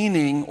ultimate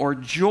meaning or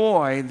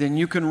joy, then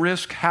you can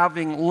risk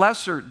having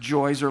lesser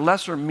joys or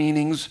lesser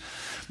meanings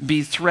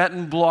be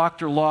threatened,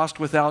 blocked, or lost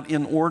without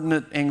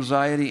inordinate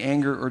anxiety,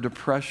 anger, or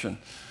depression.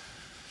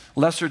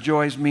 Lesser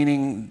joys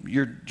meaning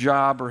your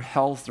job or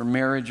health or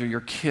marriage or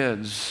your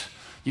kids.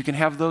 You can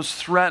have those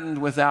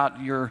threatened without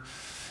your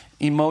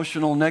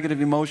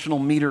negative emotional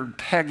meter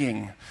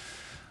pegging.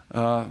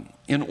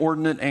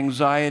 Inordinate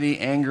anxiety,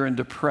 anger, and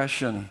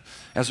depression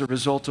as a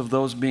result of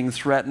those being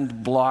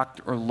threatened,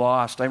 blocked, or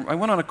lost. I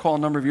went on a call a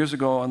number of years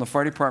ago on the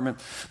fire department.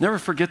 Never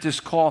forget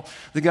this call.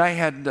 The guy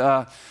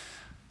had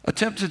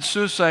attempted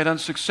suicide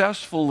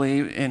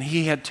unsuccessfully, and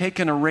he had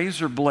taken a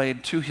razor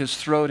blade to his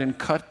throat and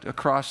cut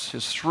across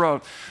his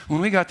throat.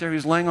 When we got there, he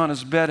was laying on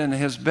his bed in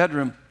his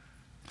bedroom.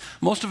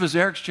 Most of his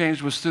air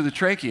exchange was through the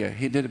trachea.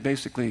 He did it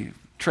basically,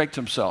 trached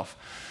himself.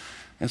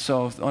 And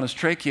so on his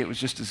trachea, it was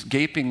just this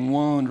gaping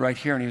wound right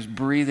here, and he was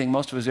breathing.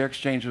 Most of his air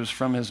exchange was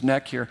from his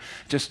neck here,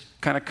 just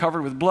kind of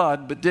covered with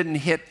blood, but didn't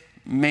hit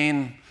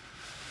main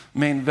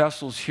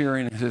vessels here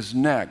in his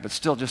neck, but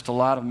still just a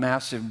lot of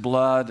massive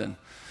blood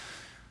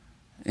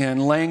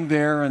and laying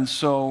there. And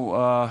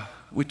so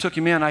we took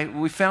him in.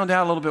 We found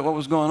out a little bit what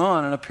was going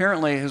on, and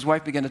apparently his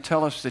wife began to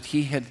tell us that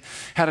he had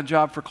had a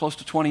job for close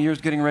to 20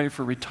 years getting ready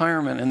for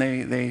retirement, and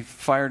they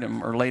fired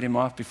him or laid him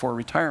off before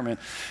retirement.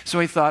 So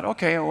he thought,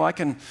 okay, well, I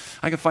can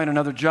find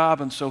another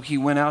job, and so he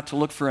went out to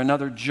look for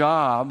another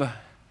job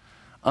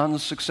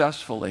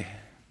unsuccessfully.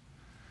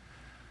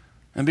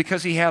 And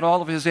because he had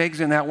all of his eggs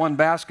in that one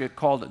basket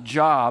called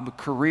job,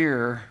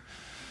 career,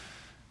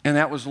 and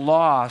that was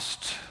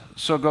lost,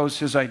 so goes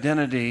his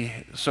identity,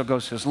 so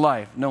goes his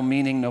life. No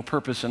meaning, no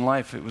purpose in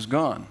life, it was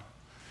gone.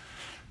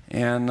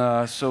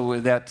 And so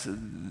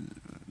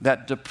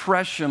that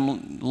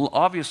depression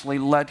obviously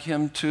led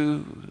him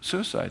to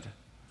suicide.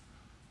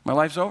 My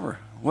life's over.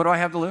 What do I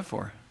have to live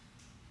for?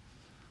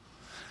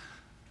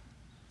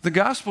 The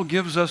gospel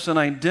gives us an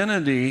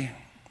identity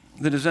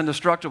that is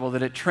indestructible,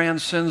 that it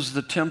transcends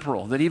the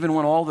temporal, that even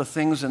when all the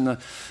things in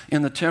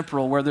the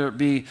temporal, whether it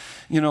be,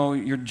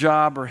 your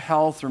job or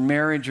health or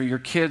marriage or your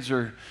kids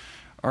are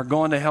or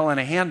going to hell in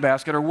a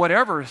handbasket or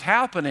whatever is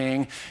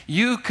happening,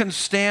 you can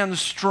stand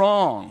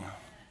strong.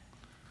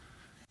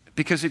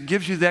 Because it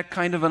gives you that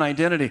kind of an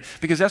identity.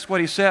 Because that's what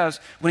he says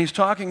when he's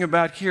talking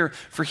about here.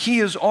 For he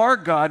is our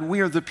God, we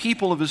are the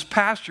people of his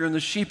pasture and the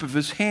sheep of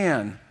his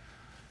hand.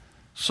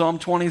 Psalm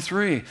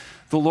 23,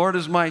 the Lord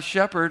is my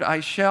shepherd, I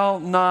shall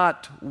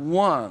not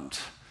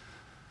want.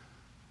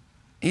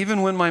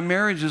 Even when my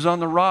marriage is on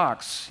the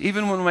rocks,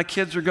 even when my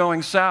kids are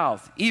going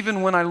south,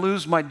 even when I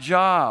lose my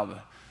job,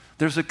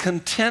 there's a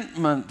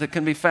contentment that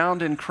can be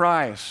found in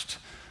Christ.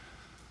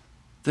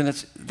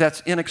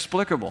 That's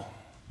inexplicable.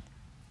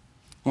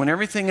 When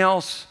everything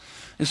else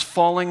is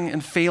falling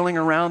and failing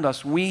around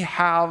us, we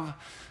have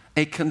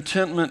a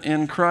contentment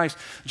in Christ.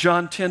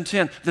 John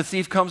 10:10, the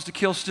thief comes to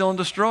kill, steal, and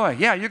destroy.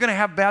 Yeah, you're going to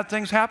have bad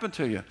things happen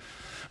to you.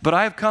 But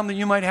I have come that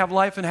you might have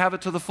life and have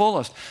it to the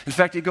fullest. In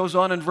fact, he goes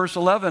on in verse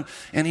 11,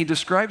 and he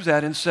describes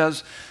that and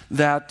says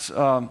that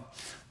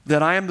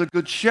I am the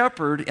good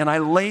shepherd, and I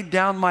laid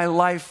down my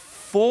life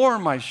for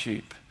my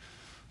sheep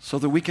so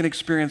that we can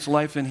experience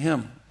life in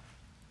him.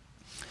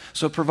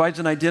 So it provides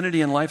an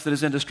identity in life that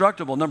is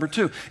indestructible. Number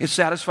 2, it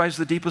satisfies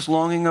the deepest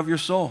longing of your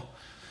soul.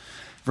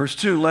 Verse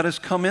 2, let us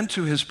come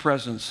into his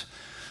presence.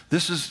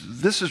 This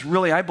is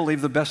really, I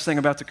believe, the best thing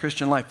about the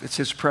Christian life. It's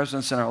his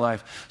presence in our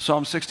life.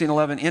 Psalm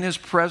 16:11, in his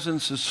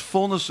presence is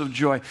fullness of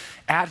joy.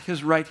 At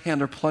his right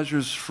hand are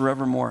pleasures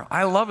forevermore.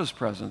 I love his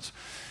presence.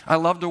 I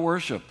love to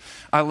worship.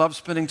 I love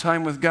spending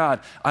time with God.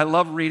 I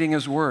love reading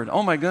his word.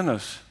 Oh my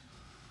goodness.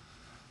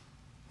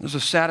 There's a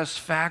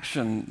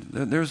satisfaction.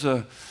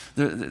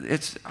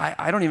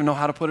 I don't even know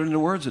how to put it into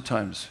words at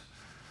times.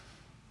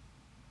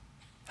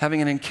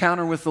 Having an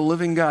encounter with the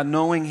living God,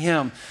 knowing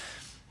him,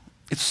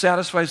 it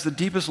satisfies the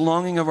deepest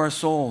longing of our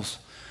souls.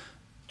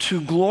 To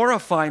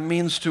glorify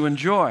means to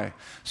enjoy.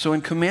 So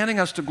in commanding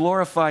us to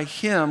glorify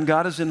him,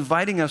 God is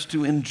inviting us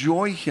to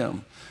enjoy him.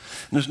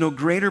 And there's no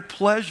greater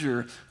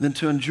pleasure than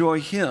to enjoy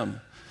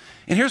him.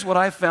 And here's what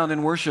I've found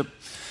in worship,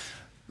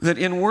 that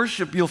in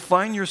worship you'll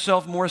find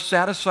yourself more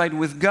satisfied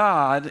with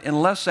God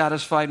and less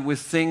satisfied with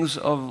things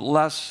of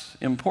less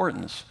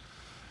importance.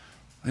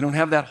 They don't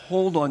have that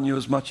hold on you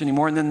as much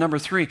anymore. And then number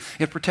 3,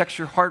 it protects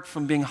your heart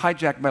from being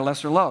hijacked by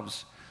lesser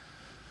loves.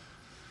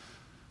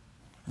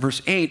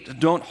 Verse 8,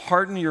 don't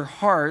harden your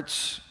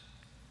hearts.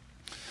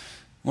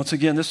 Once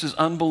again, this is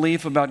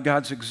unbelief about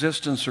God's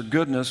existence or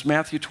goodness.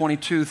 Matthew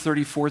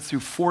 22:34 through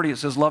 40, it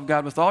says, love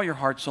God with all your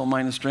heart, soul,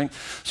 mind, and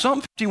strength.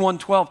 Psalm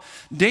 51:12,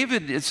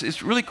 David,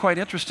 it's really quite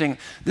interesting.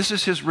 This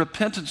is his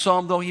repentant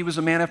psalm. Though he was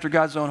a man after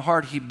God's own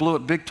heart, he blew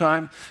it big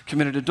time,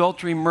 committed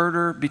adultery,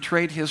 murder,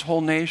 betrayed his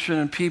whole nation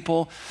and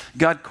people.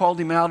 God called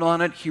him out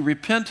on it. He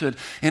repented.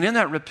 And in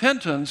that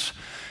repentance,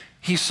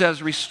 he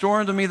says,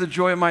 restore unto me the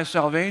joy of my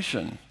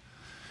salvation.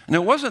 And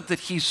it wasn't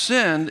that he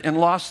sinned and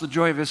lost the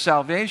joy of his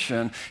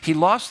salvation. He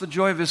lost the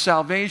joy of his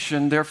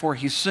salvation, therefore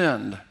he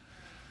sinned.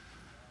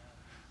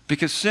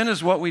 Because sin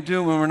is what we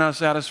do when we're not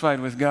satisfied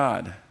with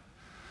God.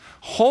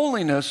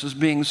 Holiness is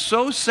being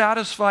so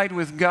satisfied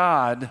with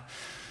God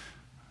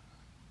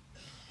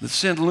that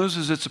sin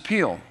loses its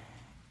appeal.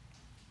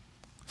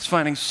 It's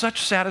finding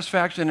such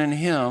satisfaction in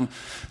him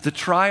that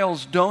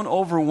trials don't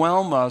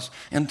overwhelm us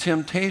and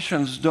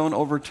temptations don't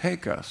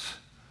overtake us.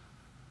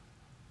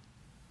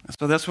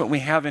 So that's what we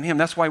have in him.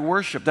 That's why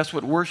that's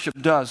what worship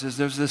does, is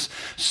there's this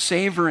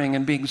savoring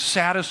and being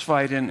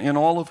satisfied in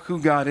all of who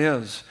God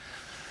is.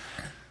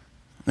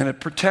 And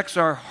it protects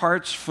our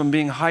hearts from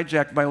being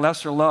hijacked by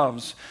lesser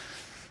loves.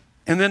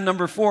 And then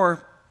number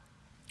 4,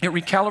 it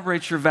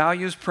recalibrates your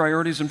values,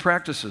 priorities, and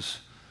practices.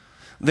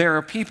 There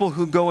are people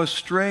who go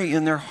astray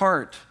in their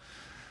heart.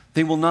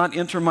 They will not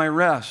enter my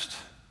rest.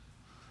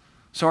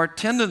 So our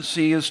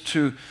tendency is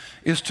to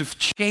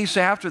chase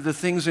after the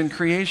things in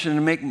creation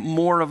and make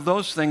more of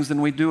those things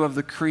than we do of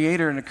the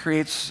Creator, and it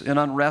creates an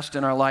unrest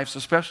in our lives,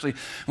 especially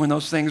when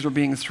those things are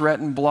being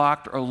threatened,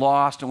 blocked, or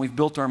lost, and we've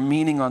built our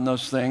meaning on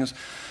those things.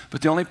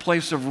 But the only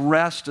place of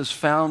rest is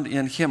found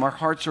in him. Our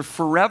hearts are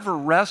forever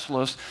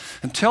restless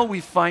until we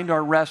find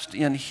our rest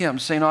in him.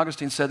 St.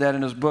 Augustine said that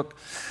in his book,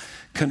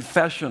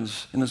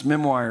 Confessions, in his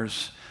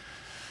memoirs.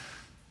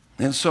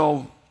 And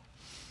so,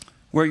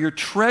 where your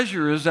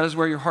treasure is, that is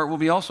where your heart will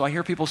be also. I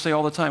hear people say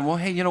all the time, well,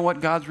 hey, you know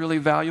what? God's really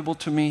valuable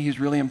to me. He's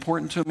really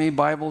important to me.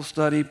 Bible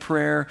study,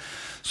 prayer,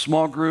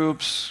 small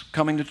groups,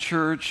 coming to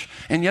church.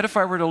 And yet if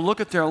I were to look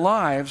at their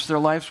lives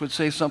would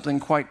say something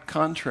quite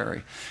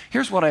contrary.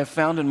 Here's what I have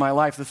found in my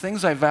life. The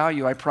things I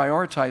value, I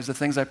prioritize. The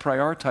things I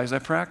prioritize, I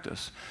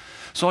practice.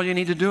 So all you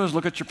need to do is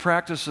look at your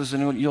practices,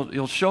 and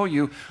it'll show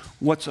you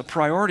what's a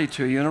priority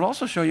to you, and it'll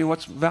also show you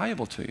what's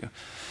valuable to you.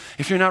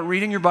 If you're not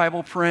reading your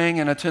Bible, praying,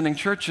 and attending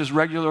church as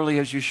regularly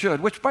as you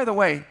should, which, by the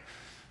way,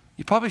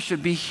 you probably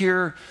should be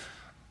here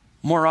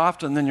more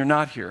often than you're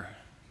not here.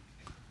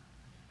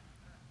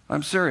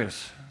 I'm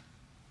serious.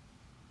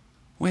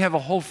 We have a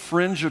whole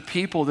fringe of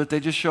people that they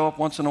just show up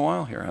once in a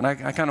while here. And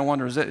I kind of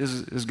wonder,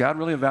 is God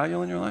really a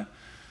value in your life?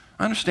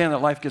 I understand that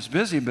life gets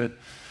busy, but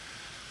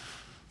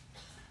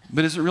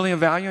is it really a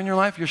value in your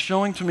life? You're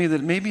showing to me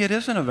that maybe it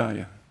isn't a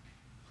value.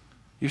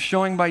 You're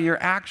showing by your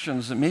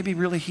actions that maybe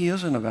really he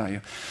isn't of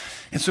value.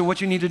 And so what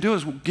you need to do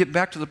is get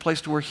back to the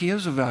place to where he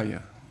is of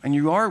value, and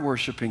you are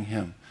worshiping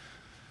him,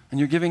 and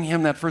you're giving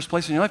him that first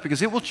place in your life,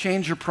 because it will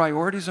change your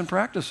priorities and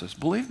practices,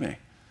 believe me.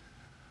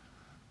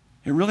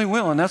 It really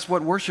will, and that's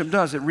what worship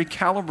does. It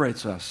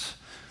recalibrates us.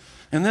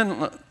 And then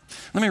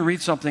let me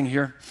read something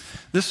here.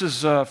 This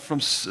is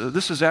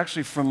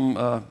actually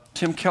from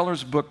Tim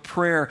Keller's book,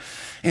 Prayer,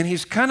 and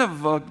he's kind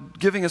of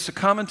giving us a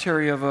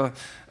commentary of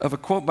a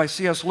quote by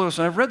C.S. Lewis.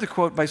 And I've read the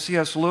quote by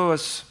C.S.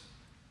 Lewis.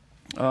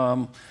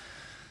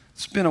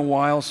 It's been a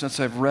while since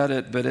I've read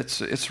it, but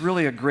it's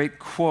really a great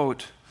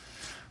quote.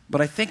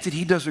 But I think that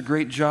he does a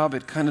great job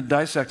at kind of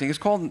dissecting. It's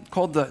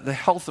called the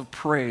health of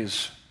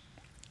praise.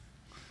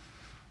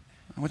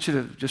 I want you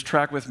to just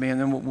track with me, and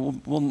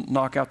then we'll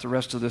knock out the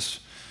rest of this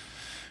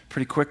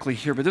pretty quickly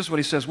here. But this is what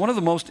he says. One of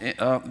the most,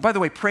 by the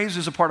way, praise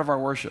is a part of our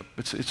worship.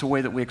 It's a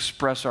way that we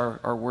express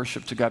our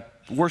worship to God.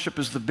 Worship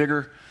is the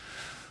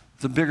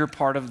bigger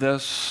part of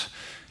this,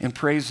 and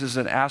praise is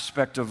an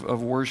aspect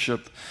of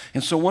worship.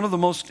 And so one of the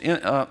most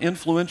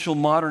influential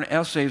modern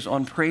essays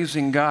on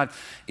praising God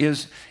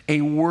is a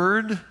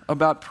word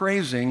about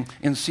praising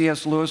in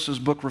C.S. Lewis's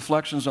book,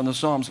 Reflections on the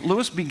Psalms.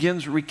 Lewis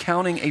begins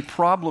recounting a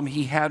problem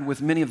he had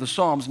with many of the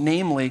Psalms,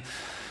 namely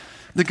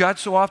that God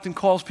so often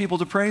calls people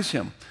to praise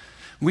him.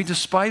 We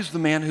despise the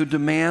man who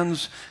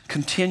demands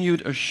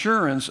continued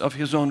assurance of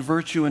his own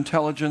virtue,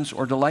 intelligence,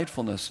 or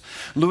delightfulness.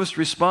 Lewis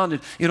responded,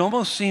 it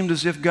almost seemed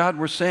as if God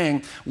were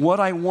saying, what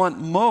I want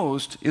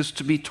most is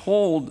to be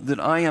told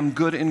that I am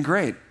good and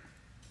great.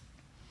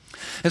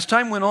 As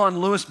time went on,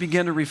 Lewis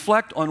began to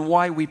reflect on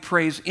why we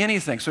praise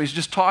anything. So he's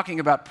just talking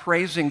about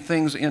praising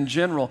things in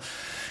general.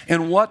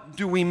 And what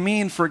do we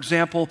mean, for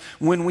example,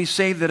 when we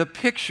say that a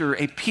picture,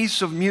 a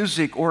piece of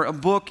music, or a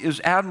book is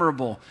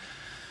admirable?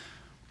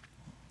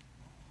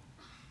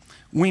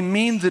 We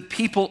mean that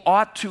people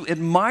ought to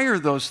admire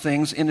those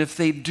things, and if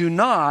they do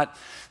not,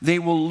 they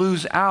will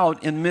lose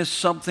out and miss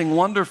something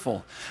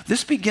wonderful.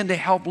 This began to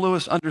help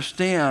Lewis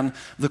understand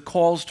the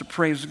calls to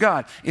praise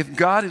God. If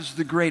God is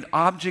the great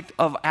object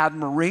of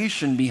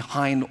admiration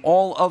behind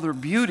all other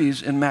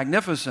beauties and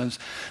magnificence,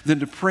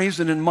 then to praise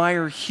and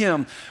admire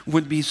him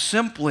would be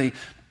simply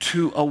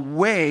to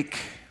awake,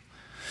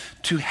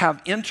 to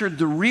have entered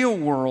the real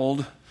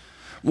world,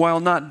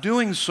 while not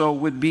doing so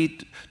would be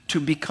to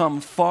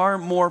become far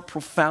more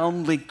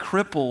profoundly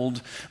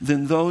crippled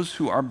than those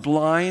who are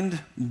blind,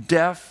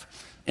 deaf,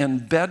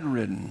 and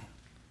bedridden.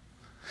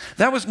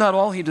 That was not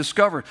all he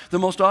discovered. The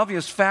most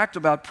obvious fact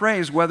about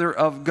praise, whether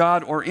of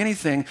God or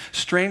anything,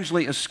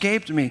 strangely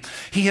escaped me.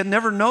 He had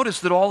never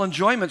noticed that all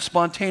enjoyment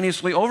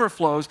spontaneously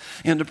overflows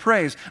into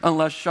praise,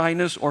 unless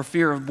shyness or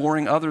fear of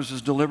boring others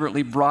is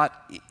deliberately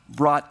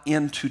brought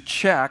into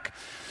check.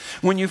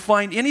 When you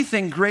find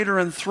anything greater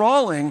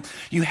enthralling,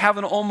 you have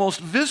an almost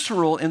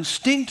visceral,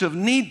 instinctive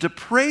need to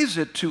praise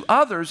it to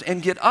others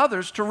and get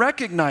others to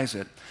recognize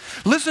it.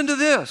 Listen to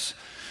this.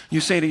 You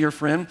say to your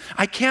friend,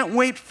 I can't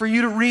wait for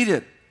you to read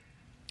it.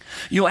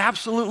 You'll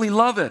absolutely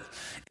love it.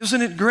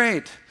 Isn't it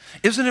great?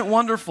 Isn't it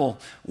wonderful?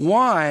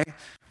 Why,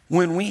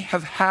 when we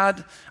have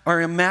had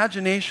our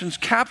imaginations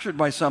captured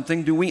by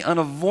something, do we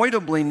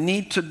unavoidably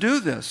need to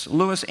do this?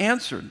 Lewis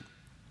answered,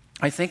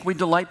 I think we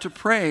delight to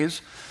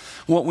praise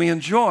what we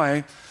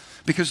enjoy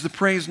because the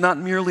praise not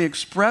merely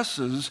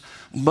expresses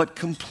but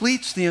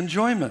completes the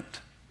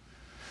enjoyment.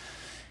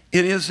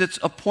 It is its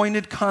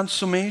appointed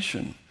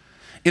consummation.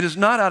 It is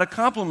not out of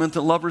compliment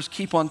that lovers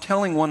keep on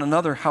telling one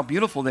another how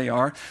beautiful they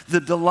are. The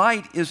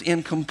delight is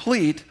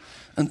incomplete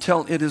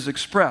until it is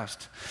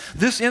expressed.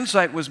 This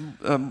insight was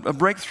a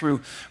breakthrough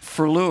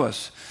for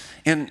Lewis.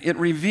 And it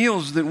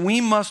reveals that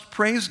we must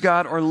praise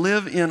God or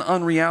live in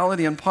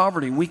unreality and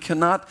poverty. We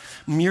cannot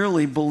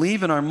merely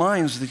believe in our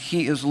minds that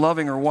he is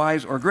loving or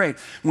wise or great.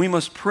 We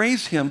must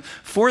praise him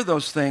for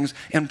those things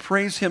and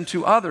praise him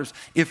to others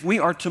if we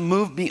are to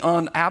move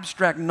beyond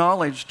abstract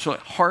knowledge to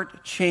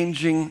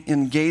heart-changing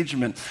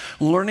engagement.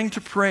 Learning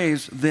to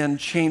praise then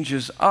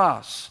changes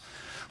us.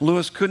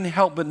 Lewis couldn't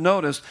help but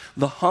notice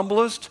the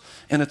humblest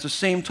and at the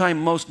same time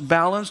most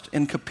balanced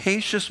and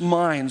capacious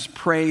minds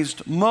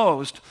praised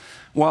most,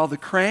 while the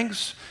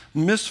cranks,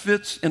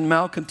 misfits, and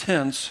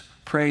malcontents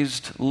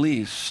praised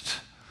least.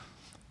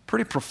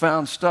 Pretty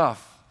profound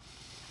stuff.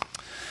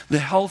 The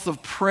health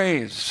of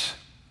praise.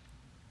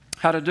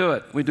 How to do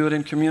it? We do it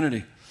in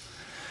community.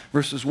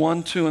 Verses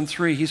 1, 2, and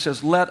 3, he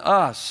says, let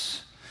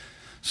us.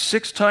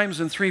 6 times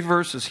in 3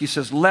 verses, he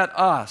says, let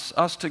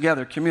us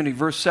together, community.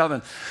 Verse 7,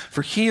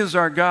 for he is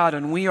our God,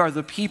 and we are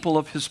the people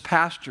of his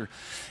pasture,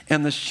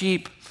 and the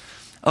sheep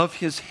of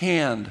his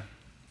hand.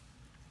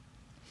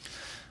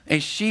 A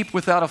sheep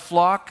without a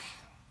flock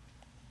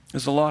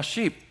is a lost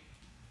sheep.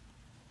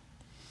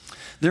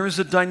 There is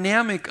a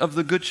dynamic of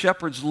the Good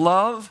Shepherd's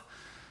love,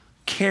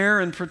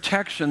 care, and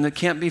protection that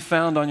can't be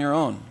found on your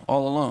own,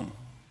 all alone.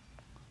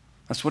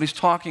 That's what he's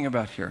talking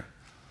about here.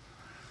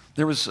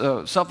 There was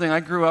something,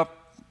 I grew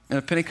up in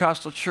a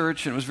Pentecostal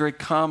church, and it was very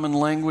common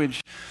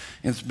language.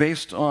 It's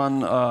based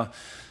on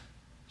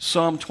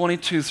Psalm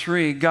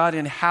 22:3. God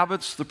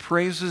inhabits the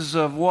praises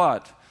of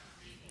what?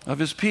 of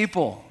his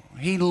people.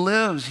 He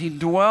lives, he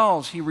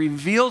dwells, he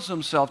reveals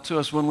himself to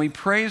us when we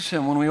praise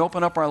him, when we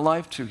open up our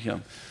life to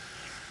him.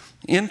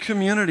 In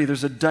community,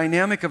 there's a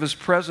dynamic of his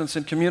presence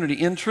in community,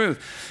 in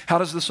truth. How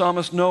does the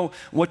psalmist know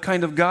what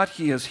kind of God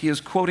he is? He is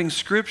quoting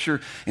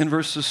scripture in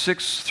verses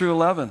 6 through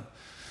 11.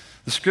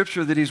 The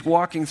scripture that he's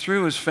walking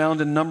through is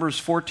found in Numbers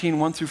 14,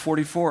 1 through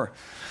 44.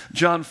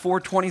 John 4,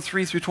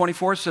 23 through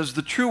 24 says,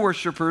 the true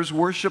worshipers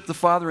worship the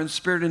Father in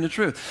spirit and in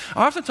truth.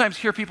 I oftentimes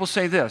hear people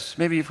say this.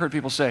 Maybe you've heard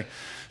people say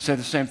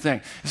the same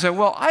thing. They say,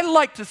 well, I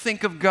like to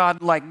think of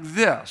God like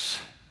this.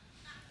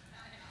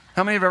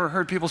 How many have ever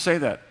heard people say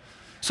that?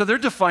 So they're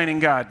defining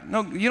God.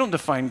 No, you don't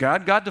define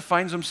God. God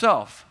defines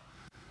himself.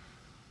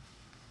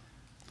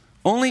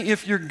 Only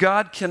if your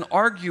God can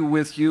argue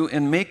with you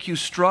and make you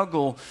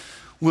struggle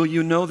will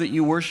you know that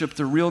you worship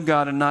the real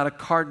God and not a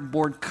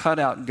cardboard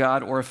cutout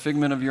God or a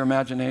figment of your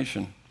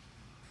imagination.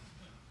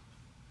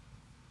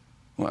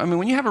 Well, I mean,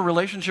 when you have a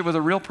relationship with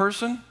a real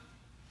person,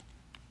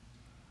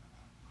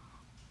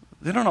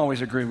 they don't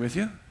always agree with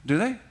you, do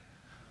they?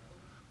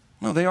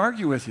 No, they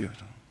argue with you.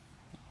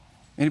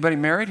 Anybody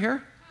married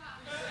here?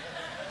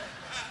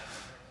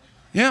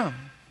 Yeah.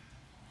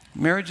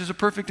 Marriage is a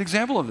perfect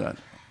example of that.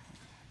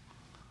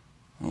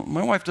 Well,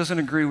 my wife doesn't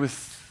agree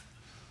with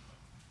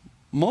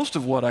most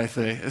of what I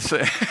say.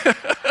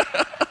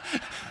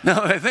 Now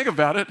that I think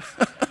about it,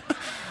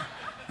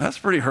 that's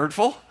pretty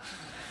hurtful.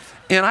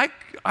 And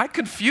I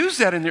confused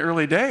that in the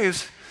early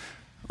days.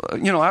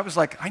 I was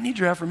like, I need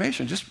your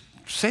affirmation. Just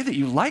say that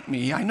you like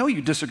me. I know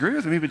you disagree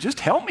with me, but just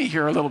help me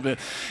here a little bit.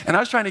 And I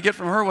was trying to get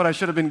from her what I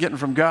should have been getting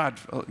from God.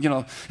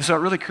 So it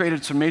really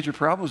created some major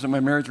problems in my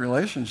marriage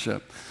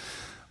relationship.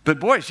 But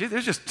boy,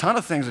 there's just a ton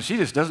of things that she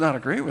just does not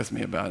agree with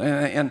me about.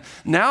 And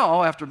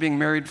now, after being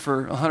married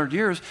for 100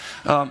 years,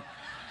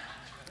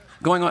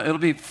 going on, it'll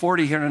be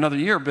 40 here in another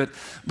year, but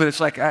it's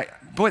like,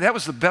 that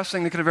was the best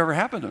thing that could have ever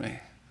happened to me.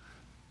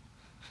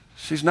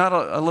 She's not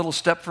a little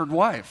Stepford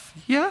wife.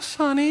 Yes,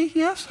 honey.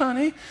 Yes,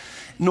 honey.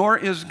 Nor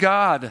is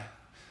God.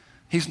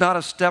 He's not a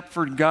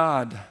Stepford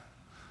God.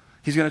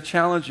 He's going to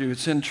challenge you.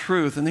 It's in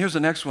truth. And here's the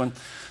next one.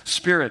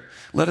 Spirit,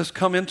 let us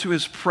come into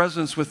his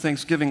presence with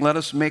thanksgiving. Let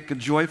us make a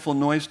joyful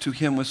noise to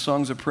him with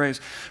songs of praise.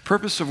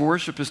 Purpose of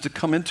worship is to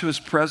come into his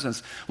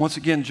presence. Once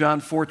again, John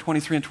 4,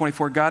 23 and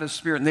 24, God is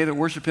spirit, and they that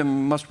worship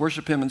him must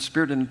worship him in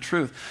spirit and in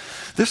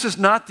truth. This is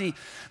not the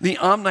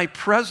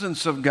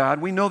omnipresence of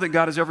God. We know that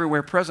God is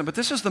everywhere present, but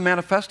this is the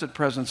manifested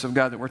presence of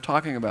God that we're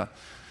talking about.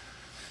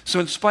 So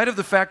in spite of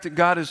the fact that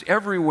God is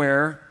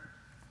everywhere,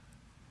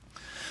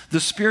 the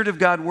Spirit of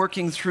God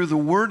working through the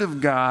Word of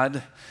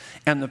God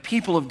and the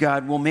people of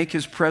God will make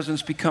his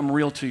presence become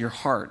real to your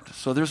heart.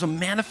 So there's a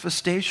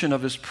manifestation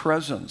of his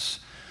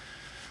presence.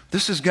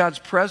 This is God's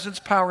presence,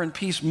 power, and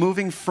peace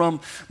moving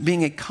from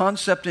being a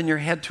concept in your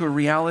head to a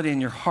reality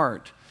in your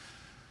heart.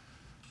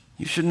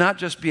 You should not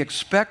just be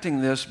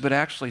expecting this, but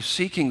actually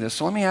seeking this.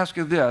 So let me ask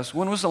you this.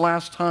 When was the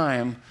last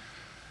time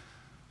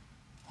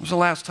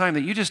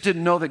that you just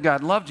didn't know that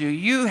God loved you?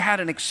 You had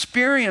an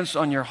experience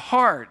on your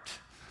heart.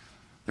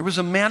 There was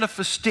a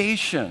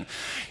manifestation.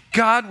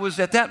 God was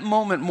at that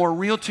moment more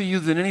real to you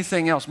than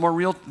anything else, more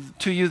real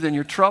to you than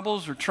your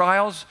troubles or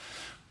trials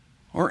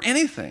or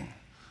anything.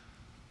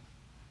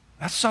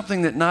 That's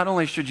something that not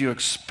only should you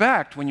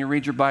expect when you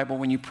read your Bible,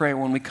 when you pray,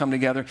 when we come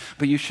together,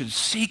 but you should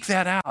seek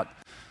that out.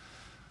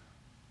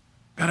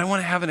 God, I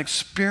want to have an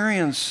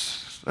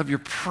experience of your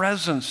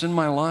presence in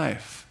my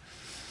life.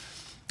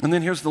 And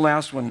then here's the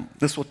last one.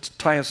 This will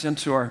tie us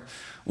into our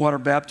water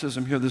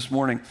baptism here this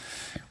morning.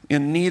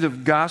 In need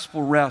of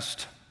gospel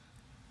rest.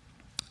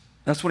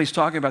 That's what he's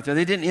talking about there.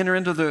 They didn't enter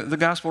into the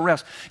gospel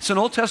rest. It's an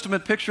Old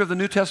Testament picture of the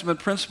New Testament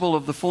principle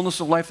of the fullness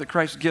of life that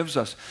Christ gives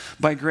us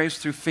by grace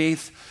through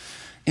faith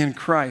in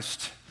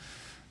Christ.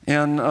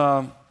 And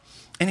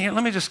here,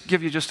 let me just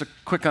give you just a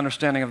quick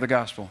understanding of the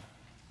gospel.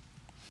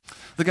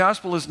 The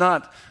gospel is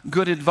not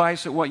good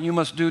advice at what you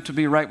must do to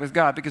be right with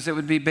God, because it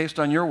would be based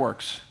on your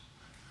works.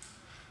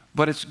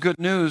 But it's good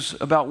news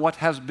about what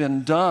has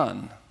been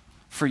done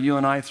for you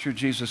and I through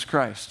Jesus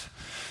Christ.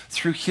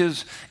 Through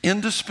his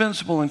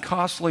indispensable and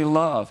costly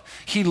love.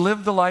 He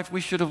lived the life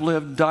we should have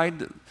lived,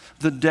 died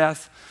the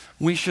death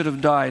we should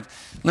have died.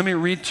 Let me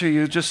read to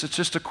you, it's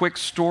just a quick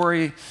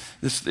story.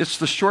 It's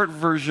the short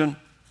version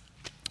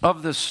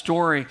of this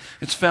story.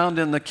 It's found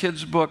in the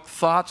kids' book,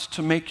 Thoughts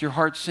to Make Your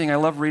Heart Sing. I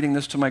love reading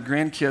this to my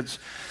grandkids.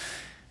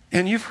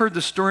 And you've heard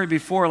the story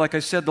before, like I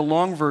said, the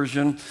long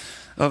version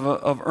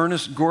of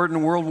Ernest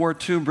Gordon, World War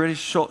II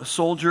British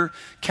soldier,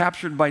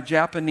 captured by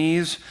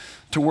Japanese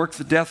to work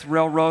the death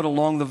railroad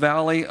along the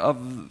valley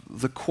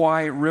of the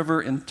Kwai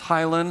River in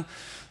Thailand.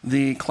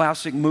 The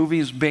classic movie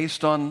is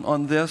based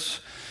on this,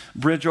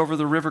 Bridge over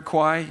the River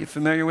Kwai. You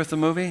familiar with the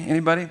movie?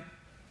 Anybody?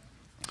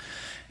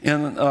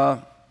 And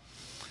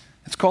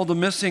it's called The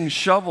Missing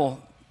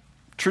Shovel.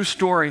 True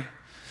story.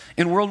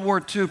 In World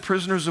War II,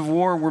 prisoners of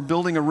war were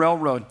building a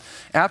railroad.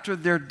 After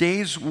their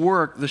day's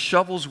work, the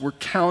shovels were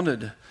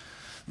counted.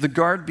 The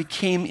guard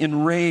became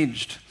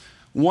enraged.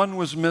 One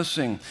was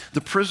missing.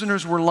 The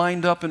prisoners were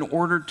lined up and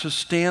ordered to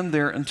stand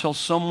there until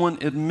someone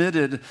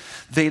admitted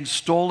they'd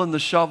stolen the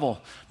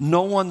shovel.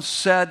 No one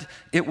said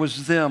it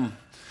was them.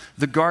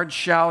 The guard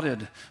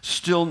shouted.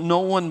 Still, no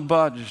one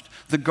budged.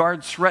 The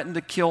guard threatened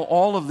to kill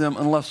all of them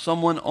unless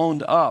someone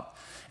owned up.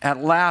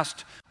 At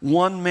last,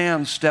 one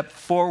man stepped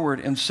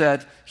forward and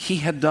said he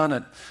had done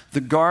it.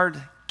 The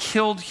guard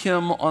killed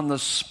him on the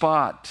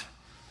spot.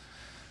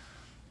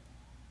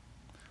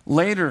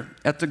 Later,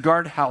 at the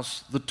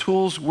guardhouse, the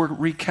tools were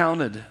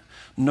recounted.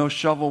 No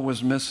shovel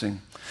was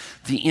missing.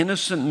 The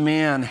innocent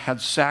man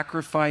had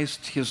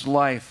sacrificed his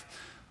life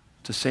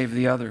to save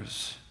the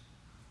others.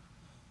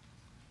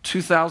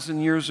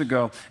 2,000 years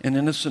ago, an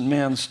innocent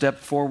man stepped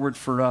forward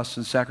for us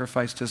and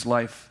sacrificed his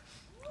life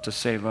to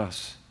save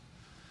us.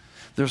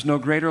 There's no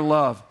greater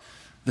love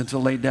than to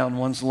lay down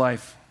one's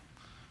life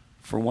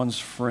for one's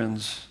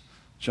friends.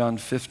 John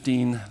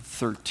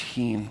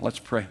 15:13. Let's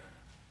pray.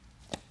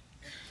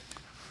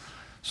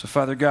 So,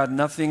 Father God,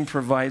 nothing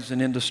provides an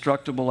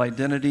indestructible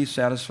identity,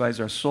 satisfies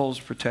our souls,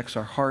 protects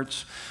our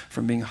hearts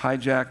from being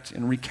hijacked,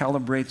 and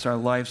recalibrates our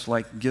lives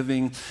like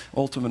giving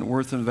ultimate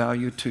worth and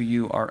value to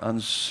you, our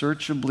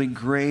unsearchably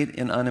great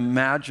and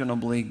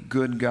unimaginably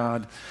good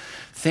God.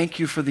 Thank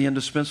you for the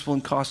indispensable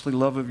and costly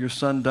love of your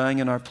Son dying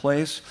in our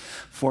place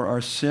for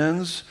our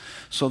sins,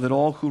 so that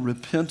all who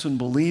repent and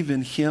believe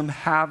in him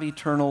have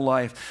eternal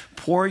life.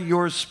 Pour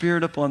your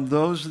Spirit upon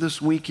those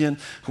this weekend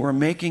who are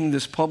making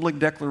this public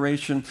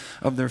declaration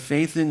of their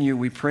faith in you.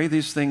 We pray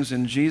these things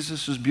in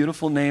Jesus'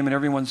 beautiful name. And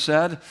everyone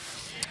said,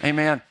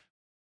 Amen.